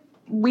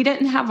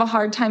didn't have a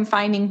hard time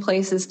finding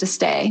places to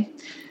stay.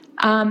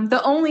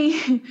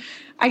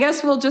 I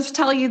guess we'll just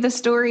tell you the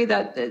story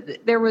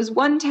that there was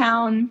one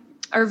town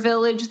or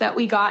village that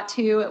we got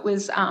to. It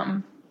was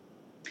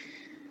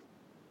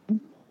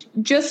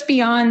just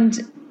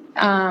beyond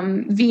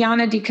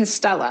Viana di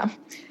Castella,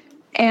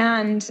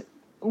 and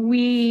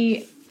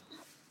the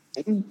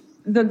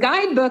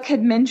guidebook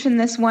had mentioned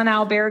this one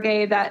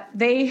albergue that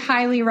they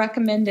highly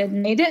recommended,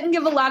 and they didn't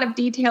give a lot of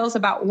details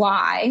about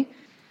why,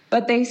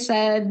 but they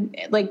said,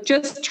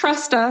 just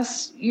trust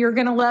us. You're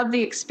going to love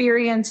the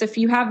experience. If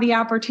you have the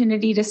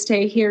opportunity to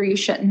stay here, you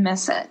shouldn't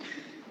miss it.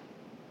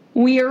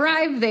 We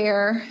arrived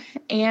there,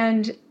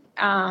 and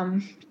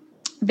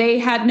they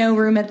had no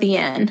room at the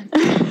inn.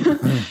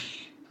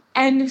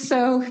 And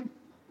so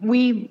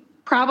we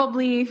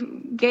probably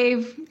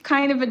gave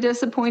kind of a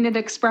disappointed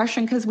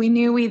expression, because we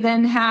knew we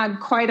then had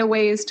quite a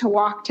ways to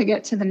walk to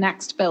get to the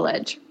next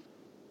village.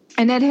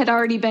 And it had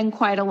already been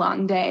quite a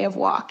long day of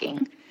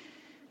walking.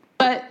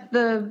 But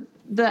the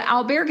the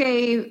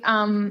albergue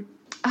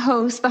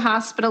host, the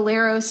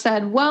hospitalero,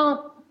 said,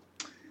 well,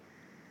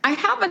 I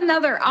have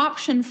another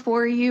option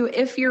for you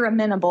if you're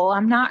amenable.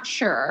 I'm not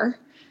sure.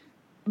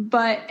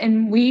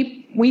 And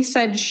we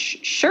said,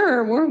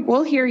 sure,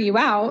 we'll hear you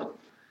out.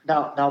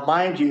 Now,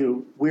 mind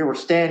you, we were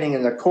standing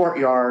in the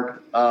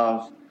courtyard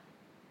of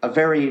a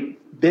very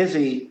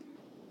busy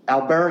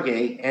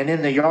albergue, and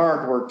in the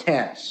yard were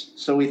tents.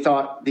 So we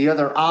thought the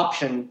other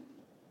option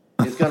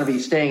is going to be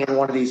staying in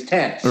one of these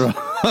tents.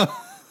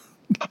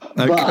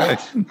 Okay.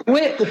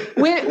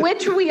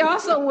 Which we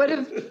also would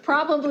have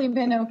probably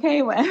been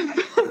okay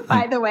with,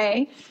 by the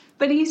way.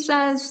 But he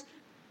says,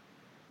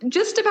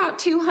 just about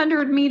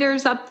 200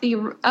 meters up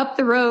the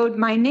road,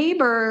 my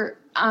neighbor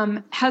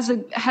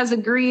has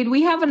agreed.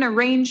 We have an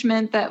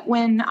arrangement that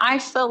when I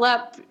fill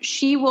up,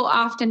 she will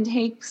often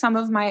take some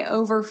of my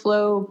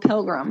overflow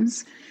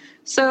pilgrims.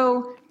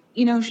 So,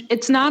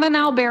 it's not an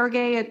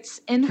albergue, it's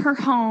in her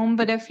home,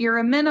 but if you're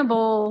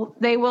amenable,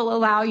 they will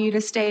allow you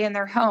to stay in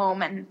their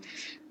home. And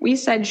we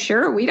said,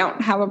 sure, we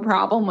don't have a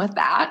problem with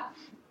that.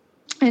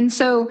 And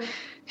so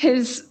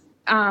his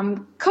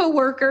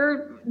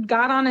coworker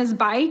got on his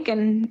bike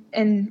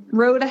and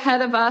rode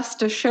ahead of us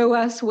to show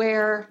us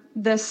where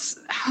this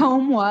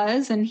home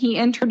was, and he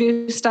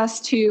introduced us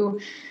to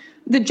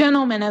the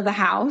gentleman of the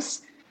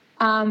house.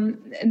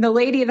 The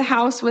lady of the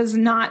house was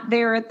not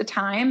there at the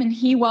time, and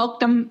he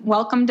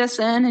welcomed us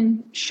in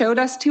and showed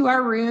us to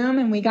our room,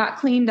 and we got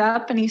cleaned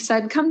up, and he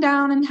said, come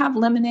down and have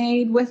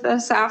lemonade with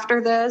us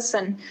after this.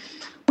 And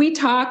we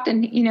talked,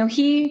 and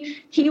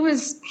he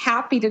was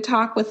happy to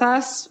talk with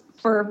us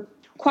for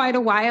quite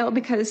a while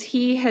because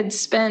he had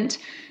spent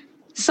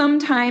some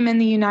time in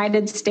the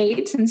United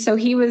States, and so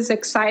he was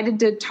excited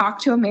to talk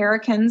to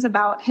Americans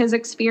about his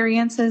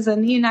experiences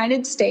in the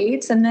United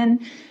States. And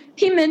then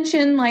he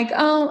mentioned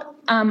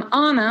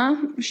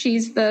Anna,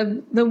 she's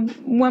the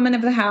woman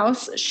of the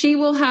house. She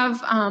will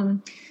have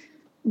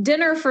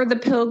dinner for the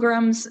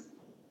pilgrims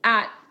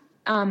at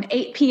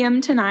 8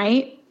 p.m.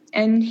 tonight,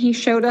 and he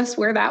showed us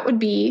where that would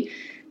be.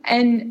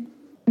 And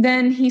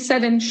then he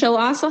said, and she'll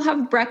also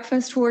have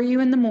breakfast for you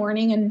in the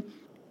morning. And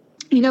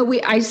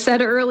I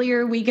said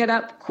earlier, we get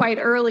up quite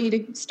early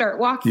to start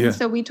walking. Yeah.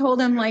 So we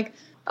told him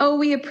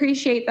we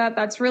appreciate that.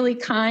 That's really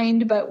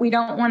kind, but we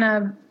don't want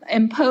to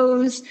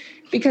impose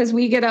because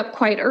we get up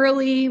quite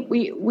early.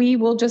 We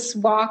will just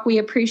walk. We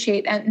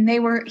appreciate it.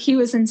 And he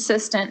was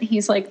insistent.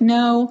 He's like,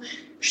 no,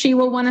 she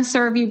will want to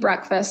serve you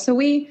breakfast. So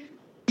we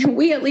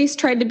at least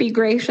tried to be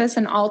gracious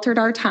and altered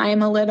our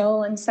time a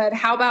little and said,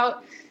 how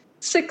about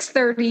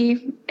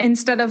 6:30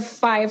 instead of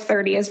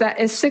 5:30? Is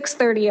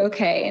 6:30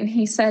 okay? And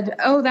he said,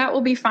 oh, that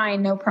will be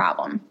fine. No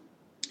problem.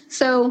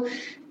 So,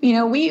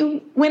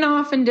 we went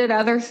off and did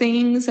other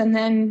things and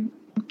then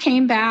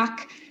came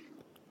back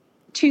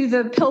to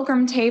the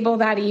pilgrim table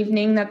that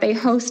evening that they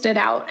hosted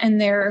out in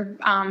their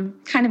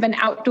kind of an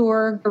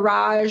outdoor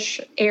garage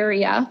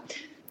area.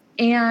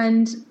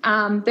 And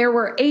there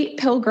were 8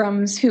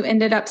 pilgrims who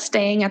ended up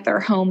staying at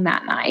their home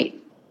that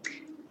night.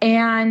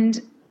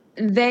 And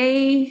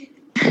they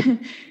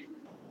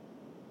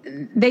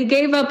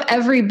gave up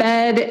every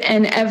bed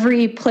and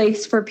every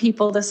place for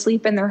people to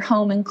sleep in their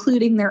home,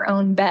 including their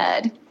own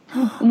bed.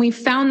 And we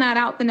found that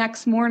out the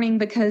next morning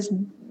because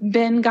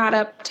Ben got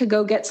up to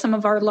go get some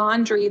of our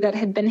laundry that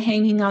had been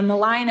hanging on the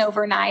line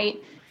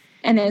overnight.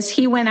 And as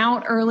he went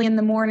out early in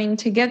the morning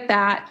to get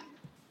that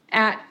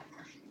at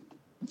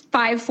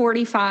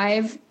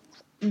 5:45,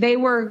 they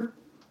were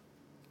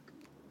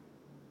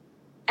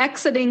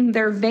exiting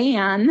their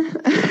van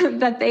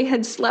that they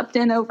had slept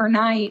in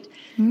overnight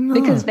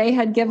because they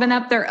had given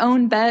up their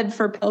own bed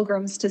for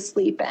pilgrims to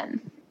sleep in.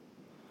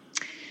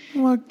 Oh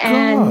my gosh.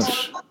 And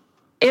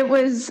it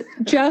was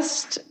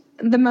just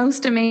the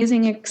most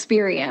amazing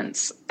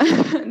experience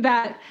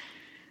that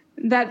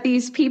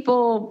these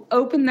people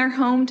opened their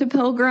home to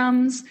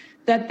pilgrims,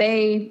 that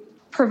they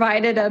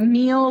provided a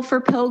meal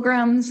for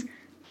pilgrims.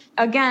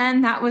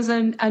 Again, that was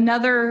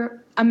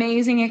another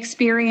amazing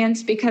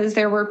experience because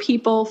there were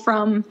people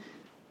from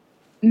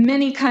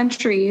many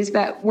countries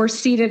that were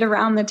seated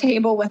around the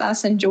table with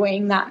us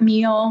enjoying that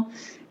meal.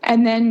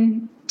 And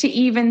then to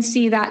even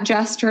see that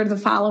gesture the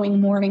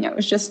following morning, it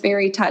was just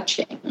very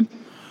touching.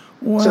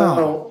 Wow.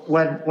 So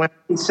when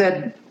he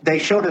said they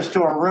showed us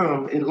to our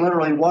room, it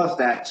literally was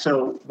that.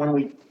 So when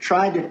we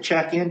tried to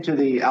check into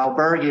the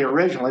albergue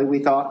originally, we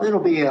thought it'll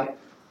be a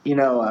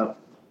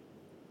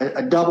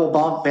double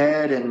bunk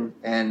bed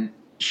and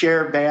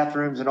shared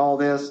bathrooms and all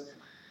this,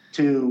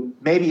 to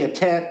maybe a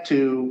tent,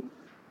 to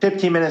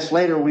 15 minutes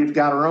later we've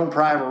got our own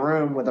private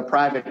room with a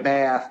private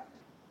bath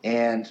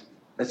and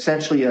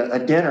essentially a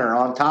dinner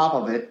on top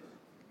of it.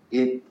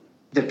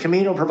 The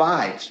Camino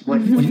provides.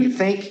 When you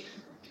think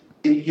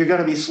you're going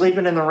to be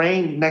sleeping in the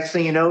rain, next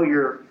thing you know,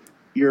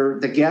 you're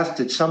the guest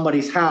at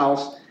somebody's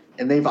house,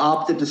 and they've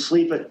opted to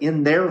sleep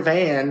in their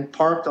van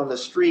parked on the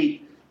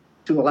street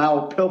to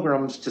allow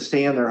pilgrims to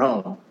stay in their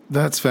home.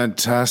 That's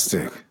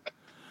fantastic.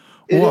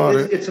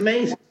 It's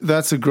amazing.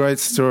 That's a great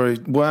story.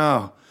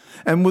 Wow.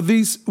 And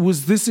these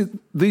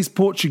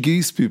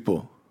Portuguese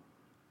people?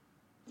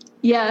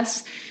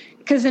 Yes,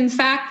 because in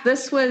fact,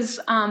 this was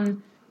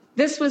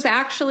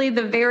actually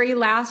the very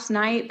last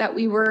night that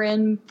we were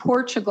in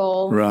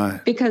Portugal. Right.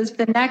 Because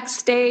the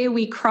next day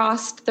we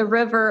crossed the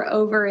river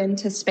over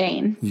into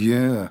Spain.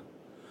 Yeah.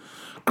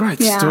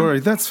 Great story.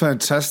 That's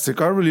fantastic.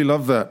 I really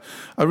love that.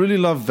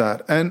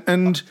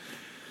 And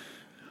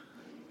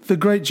the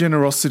great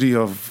generosity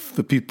of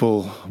the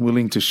people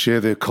willing to share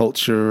their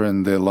culture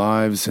and their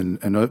lives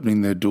and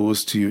opening their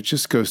doors to you. It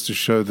just goes to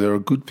show there are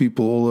good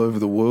people all over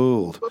the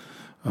world.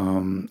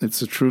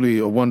 It's truly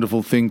a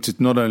wonderful thing to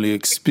not only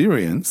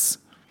experience,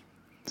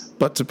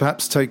 but to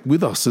perhaps take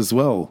with us as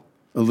well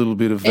a little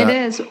bit of that. It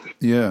is.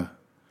 Yeah.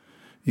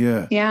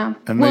 Yeah. Yeah.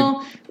 And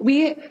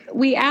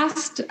we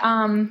asked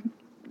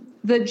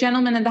the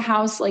gentleman in the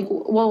house, like,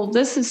 well,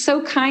 this is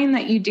so kind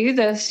that you do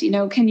this.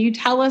 Can you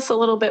tell us a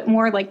little bit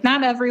more? Like,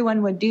 not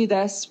everyone would do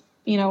this.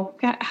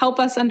 Help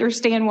us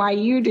understand why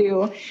you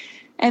do.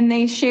 And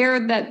they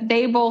shared that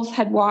they both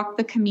had walked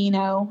the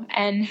Camino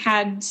and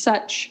had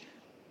such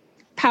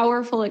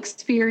powerful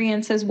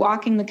experiences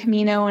walking the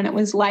Camino, and it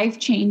was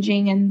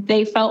life-changing, and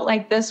they felt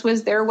like this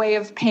was their way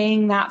of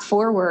paying that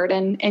forward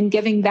and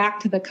giving back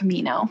to the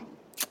Camino.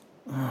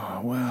 Oh,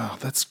 wow,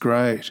 that's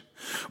great.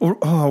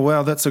 Oh,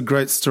 wow, that's a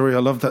great story. I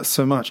love that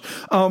so much.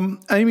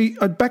 Amy,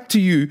 back to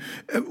you.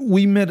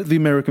 We met at the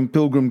American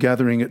Pilgrim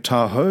Gathering at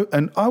Tahoe,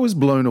 and I was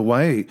blown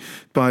away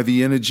by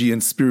the energy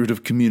and spirit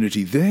of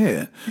community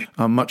there,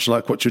 much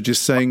like what you're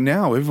just saying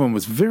now. Everyone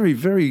was very,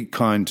 very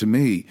kind to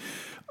me.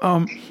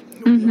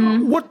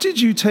 What did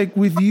you take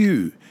with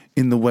you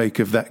in the wake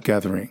of that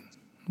gathering?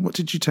 What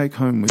did you take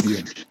home with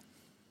you?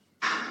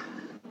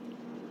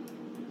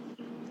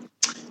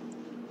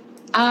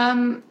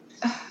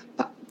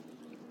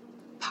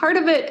 Part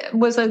of it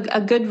was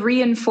a good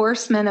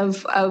reinforcement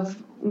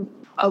of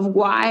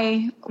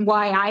why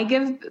I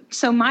give.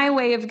 So my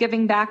way of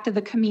giving back to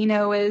the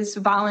Camino is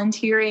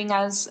volunteering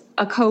as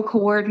a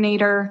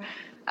co-coordinator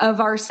of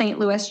our St.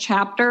 Louis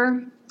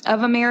chapter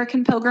of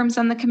American Pilgrims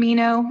on the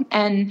Camino.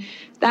 And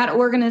that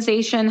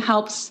organization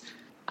helps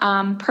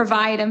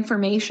provide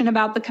information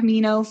about the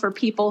Camino for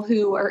people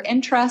who are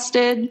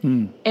interested.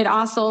 It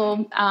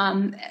also,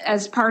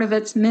 as part of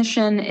its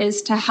mission,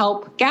 is to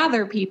help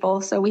gather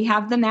people. So we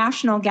have the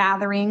national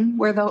gathering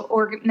where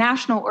the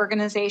national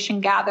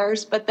organization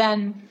gathers, but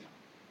then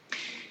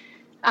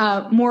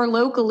more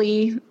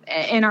locally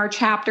in our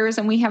chapters,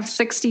 and we have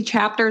 60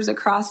 chapters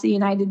across the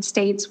United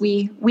States,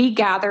 we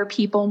gather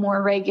people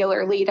more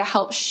regularly to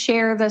help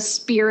share the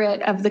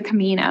spirit of the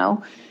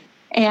Camino.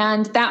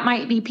 And that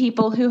might be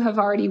people who have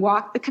already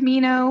walked the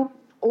Camino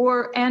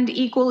and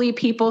equally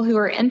people who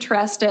are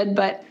interested,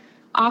 but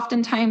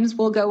oftentimes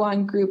we'll go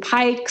on group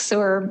hikes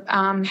or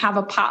have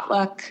a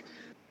potluck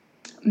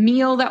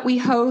meal that we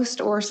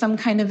host or some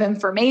kind of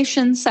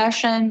information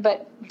session,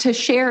 but to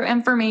share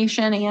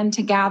information and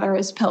to gather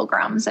as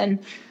pilgrims. And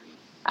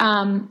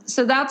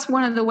so that's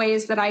one of the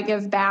ways that I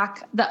give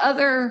back. The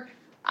other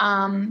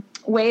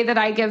way that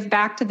I give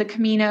back to the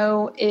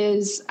Camino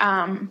is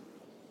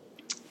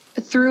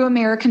through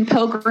American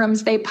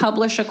Pilgrims. They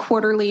publish a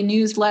quarterly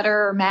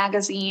newsletter or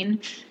magazine,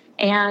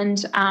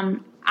 and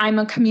I'm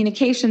a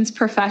communications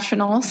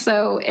professional,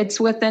 so it's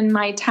within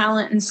my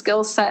talent and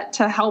skill set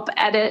to help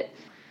edit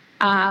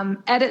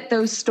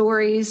those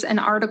stories and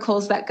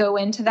articles that go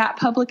into that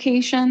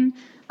publication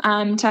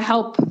to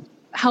help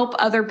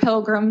other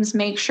pilgrims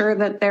make sure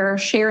that they're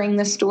sharing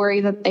the story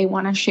that they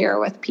want to share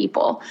with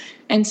people.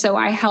 And so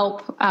I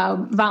help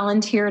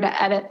volunteer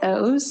to edit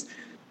those.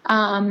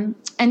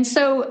 And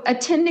so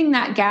attending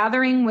that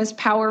gathering was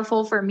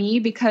powerful for me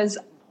because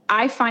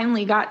I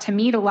finally got to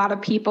meet a lot of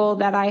people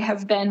that I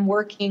have been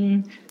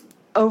working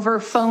over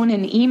phone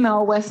and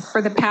email with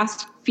for the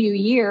past few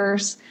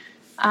years.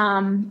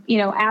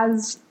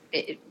 As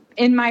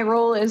in my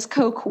role as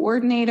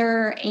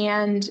co-coordinator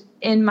and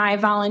in my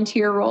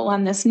volunteer role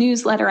on this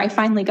newsletter, I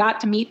finally got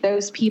to meet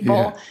those people.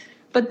 Yeah.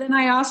 But then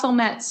I also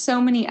met so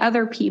many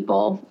other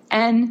people.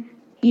 And,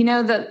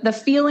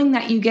 the feeling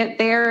that you get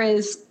there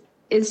is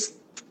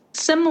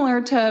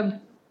similar to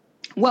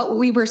what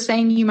we were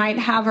saying you might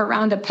have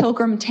around a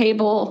pilgrim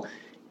table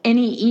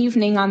any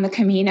evening on the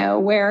Camino,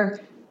 where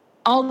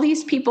all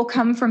these people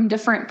come from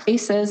different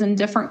places and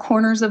different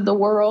corners of the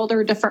world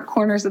or different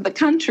corners of the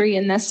country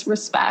in this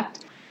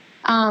respect.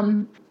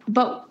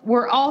 But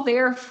we're all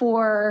there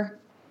for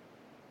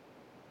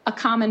a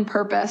common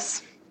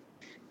purpose.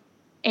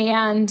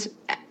 And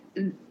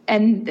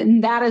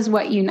that is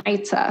what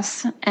unites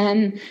us.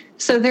 And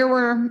so there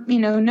were,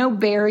 no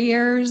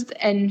barriers.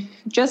 And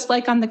just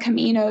like on the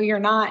Camino, you're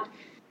not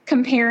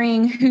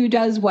comparing who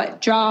does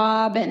what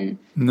job and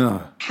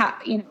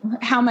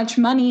how much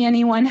money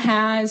anyone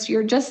has.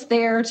 You're just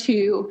there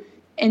to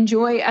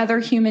enjoy other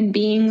human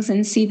beings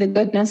and see the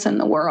goodness in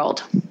the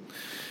world.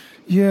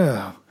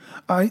 Yeah,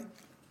 I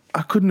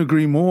couldn't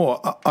agree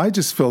more. I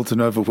just felt an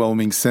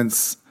overwhelming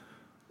sense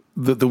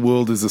that the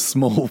world is a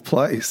small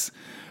place.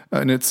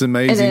 And it's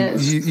amazing. It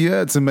is.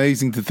 Yeah, it's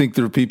amazing to think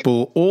there are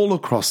people all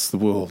across the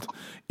world,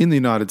 in the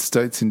United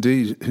States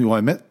indeed, who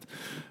I met,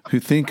 who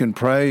think and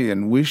pray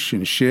and wish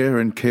and share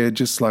and care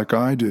just like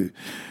I do.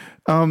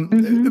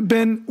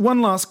 Ben,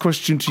 one last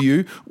question to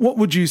you. What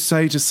would you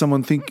say to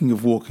someone thinking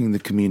of walking the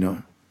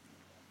Camino?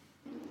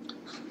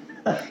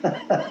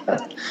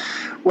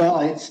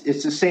 Well,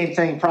 it's the same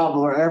thing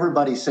probably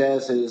everybody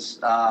says is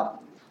that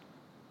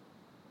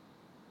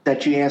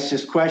you ask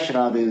this question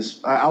of is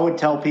I would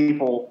tell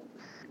people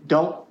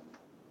don't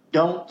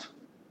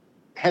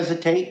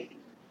hesitate.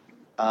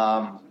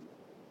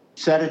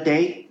 Set a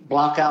date,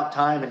 block out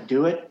time and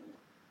do it.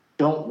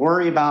 Don't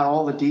worry about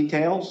all the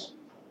details.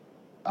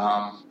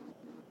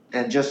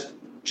 And just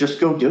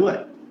go do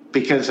it,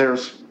 because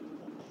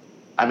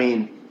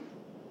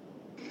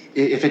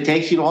if it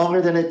takes you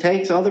longer than it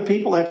takes other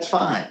people, that's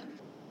fine.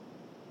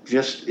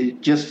 Just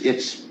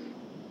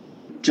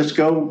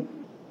go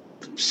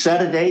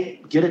set a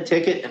date, get a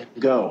ticket, and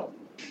go.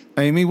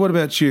 Amy, what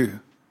about you?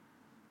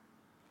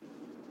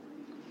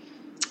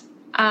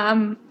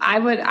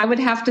 I would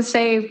have to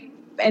say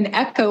and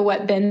echo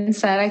what Ben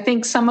said. I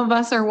think some of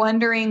us are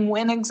wondering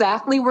when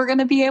exactly we're going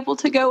to be able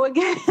to go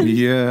again.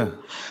 Yeah.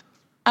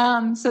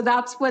 So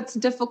that's what's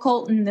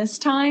difficult in this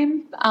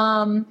time.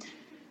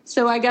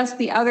 So I guess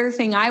the other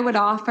thing I would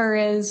offer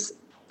is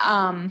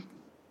I've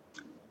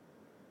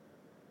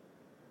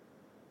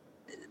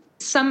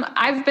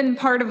been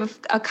part of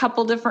a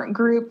couple different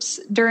groups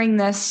during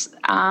this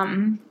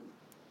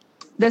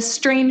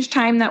strange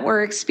time that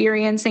we're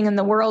experiencing in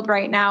the world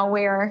right now,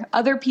 where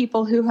other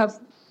people who have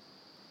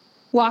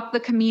walked the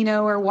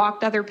Camino or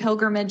walked other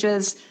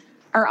pilgrimages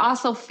are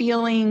also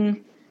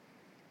feeling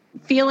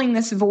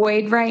this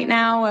void right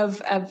now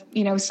of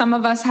some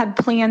of us had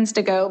plans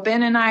to go.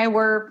 Ben and I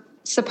were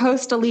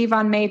supposed to leave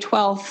on May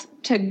 12th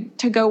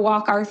to go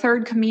walk our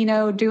third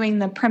Camino doing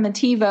the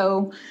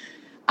Primitivo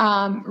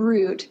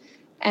route.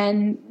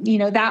 And,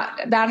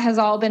 that has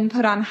all been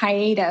put on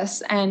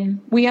hiatus,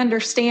 and we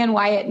understand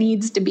why it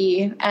needs to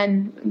be,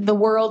 and the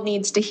world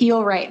needs to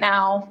heal right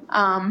now.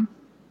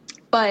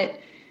 But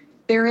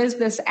there is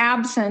this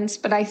absence,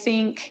 but I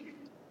think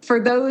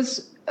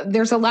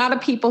there's a lot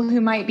of people who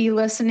might be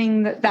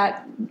listening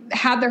that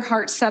had their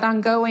hearts set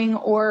on going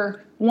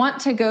or want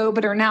to go,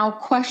 but are now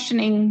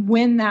questioning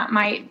when that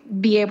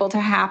might be able to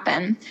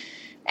happen.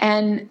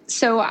 And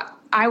so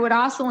I would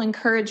also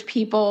encourage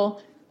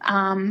people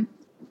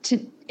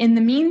to, in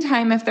the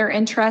meantime, if they're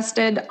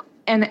interested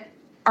and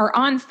are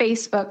on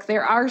Facebook,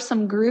 there are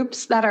some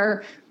groups that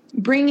are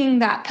bringing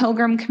that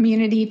pilgrim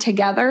community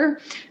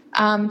together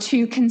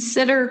to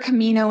consider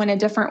Camino in a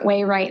different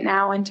way right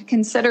now and to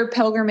consider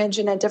pilgrimage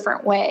in a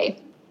different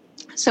way.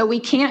 So we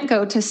can't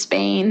go to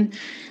Spain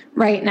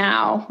right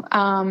now.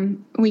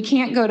 We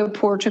can't go to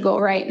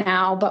Portugal right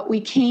now, but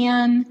we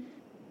can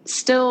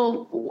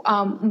still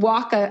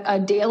walk a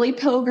daily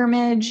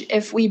pilgrimage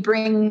if we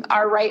bring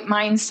our right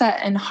mindset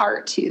and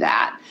heart to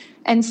that.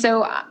 And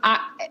so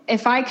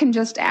if I can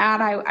just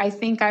add, I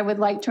think I would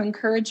like to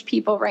encourage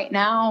people right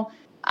now,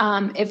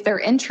 if they're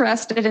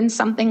interested in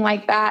something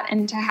like that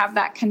and to have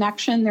that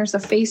connection, there's a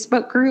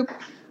Facebook group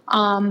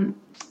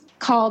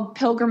called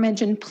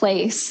Pilgrimage in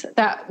Place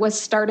that was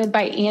started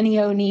by Annie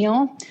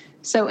O'Neill.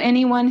 So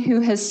anyone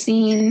who has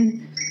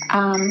seen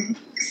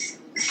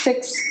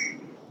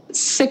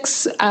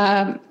six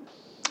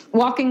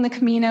Walking the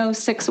Camino,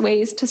 6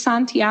 Ways to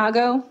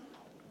Santiago,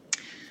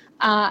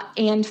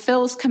 and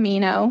Phil's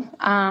Camino.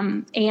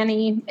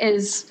 Annie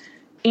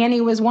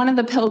was one of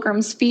the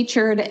pilgrims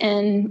featured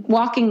in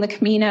Walking the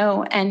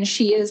Camino, and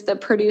she is the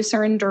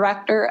producer and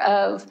director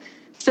of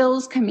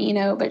Phil's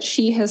Camino, but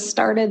she has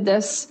started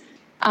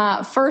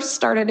first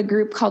started a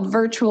group called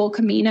Virtual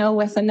Camino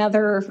with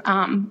another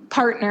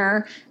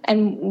partner,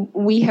 and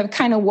we have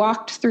kind of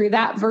walked through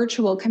that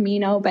Virtual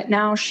Camino, but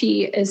now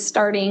she is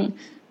starting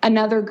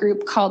another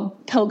group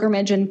called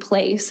Pilgrimage in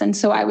Place. And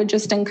so I would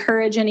just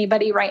encourage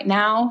anybody right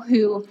now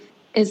who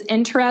is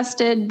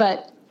interested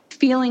but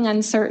feeling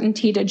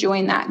uncertainty to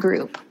join that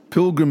group.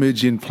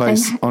 Pilgrimage in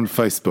Place on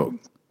Facebook.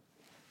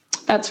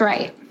 That's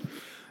right.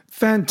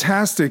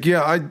 Fantastic.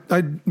 Yeah,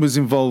 I was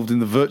involved in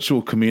the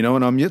Virtual Camino,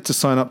 and I'm yet to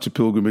sign up to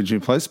Pilgrimage in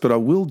Place, but I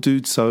will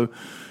do so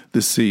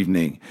this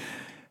evening.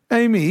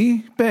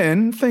 Amy,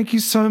 Ben, thank you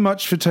so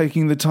much for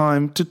taking the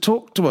time to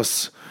talk to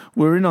us.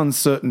 We're in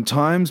uncertain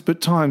times,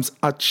 but times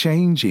are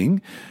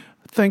changing.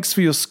 Thanks for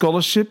your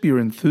scholarship, your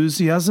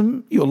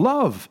enthusiasm, your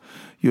love,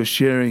 your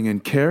sharing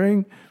and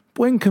caring.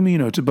 Buen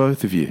Camino to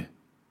both of you.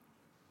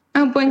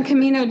 Oh, Buen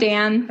Camino,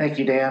 Dan. Thank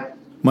you, Dan.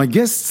 My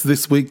guests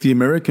this week, the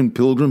American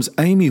pilgrims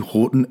Amy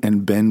Horton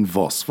and Ben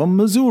Voss from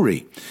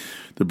Missouri.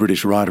 The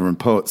British writer and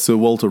poet Sir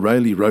Walter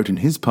Raleigh wrote in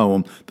his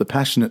poem, The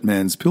Passionate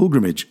Man's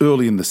Pilgrimage,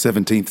 early in the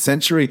 17th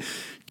century,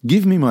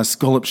 "Give me my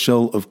scallop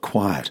shell of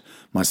quiet,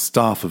 my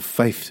staff of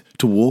faith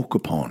to walk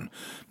upon,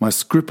 my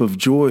scrip of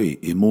joy,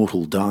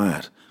 immortal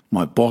diet,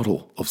 my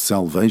bottle of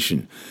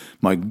salvation,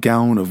 my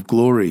gown of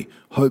glory,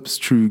 hope's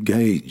true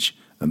gauge,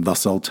 and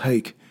thus I'll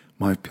take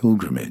my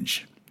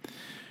pilgrimage."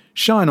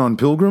 Shine on,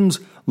 pilgrims.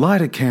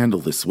 Light a candle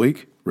this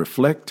week.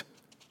 Reflect.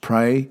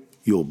 Pray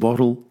your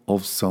bottle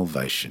of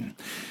salvation.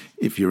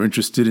 If you're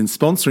interested in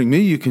sponsoring me,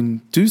 you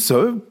can do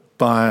so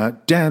via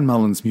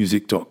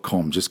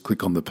danmullinsmusic.com. Just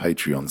click on the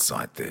Patreon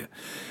site there.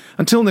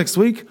 Until next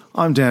week,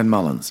 I'm Dan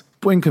Mullins.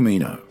 Buen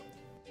camino.